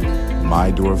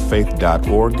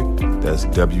www.mydooroffaith.org. That's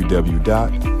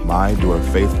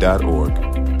www.mydooroffaith.org.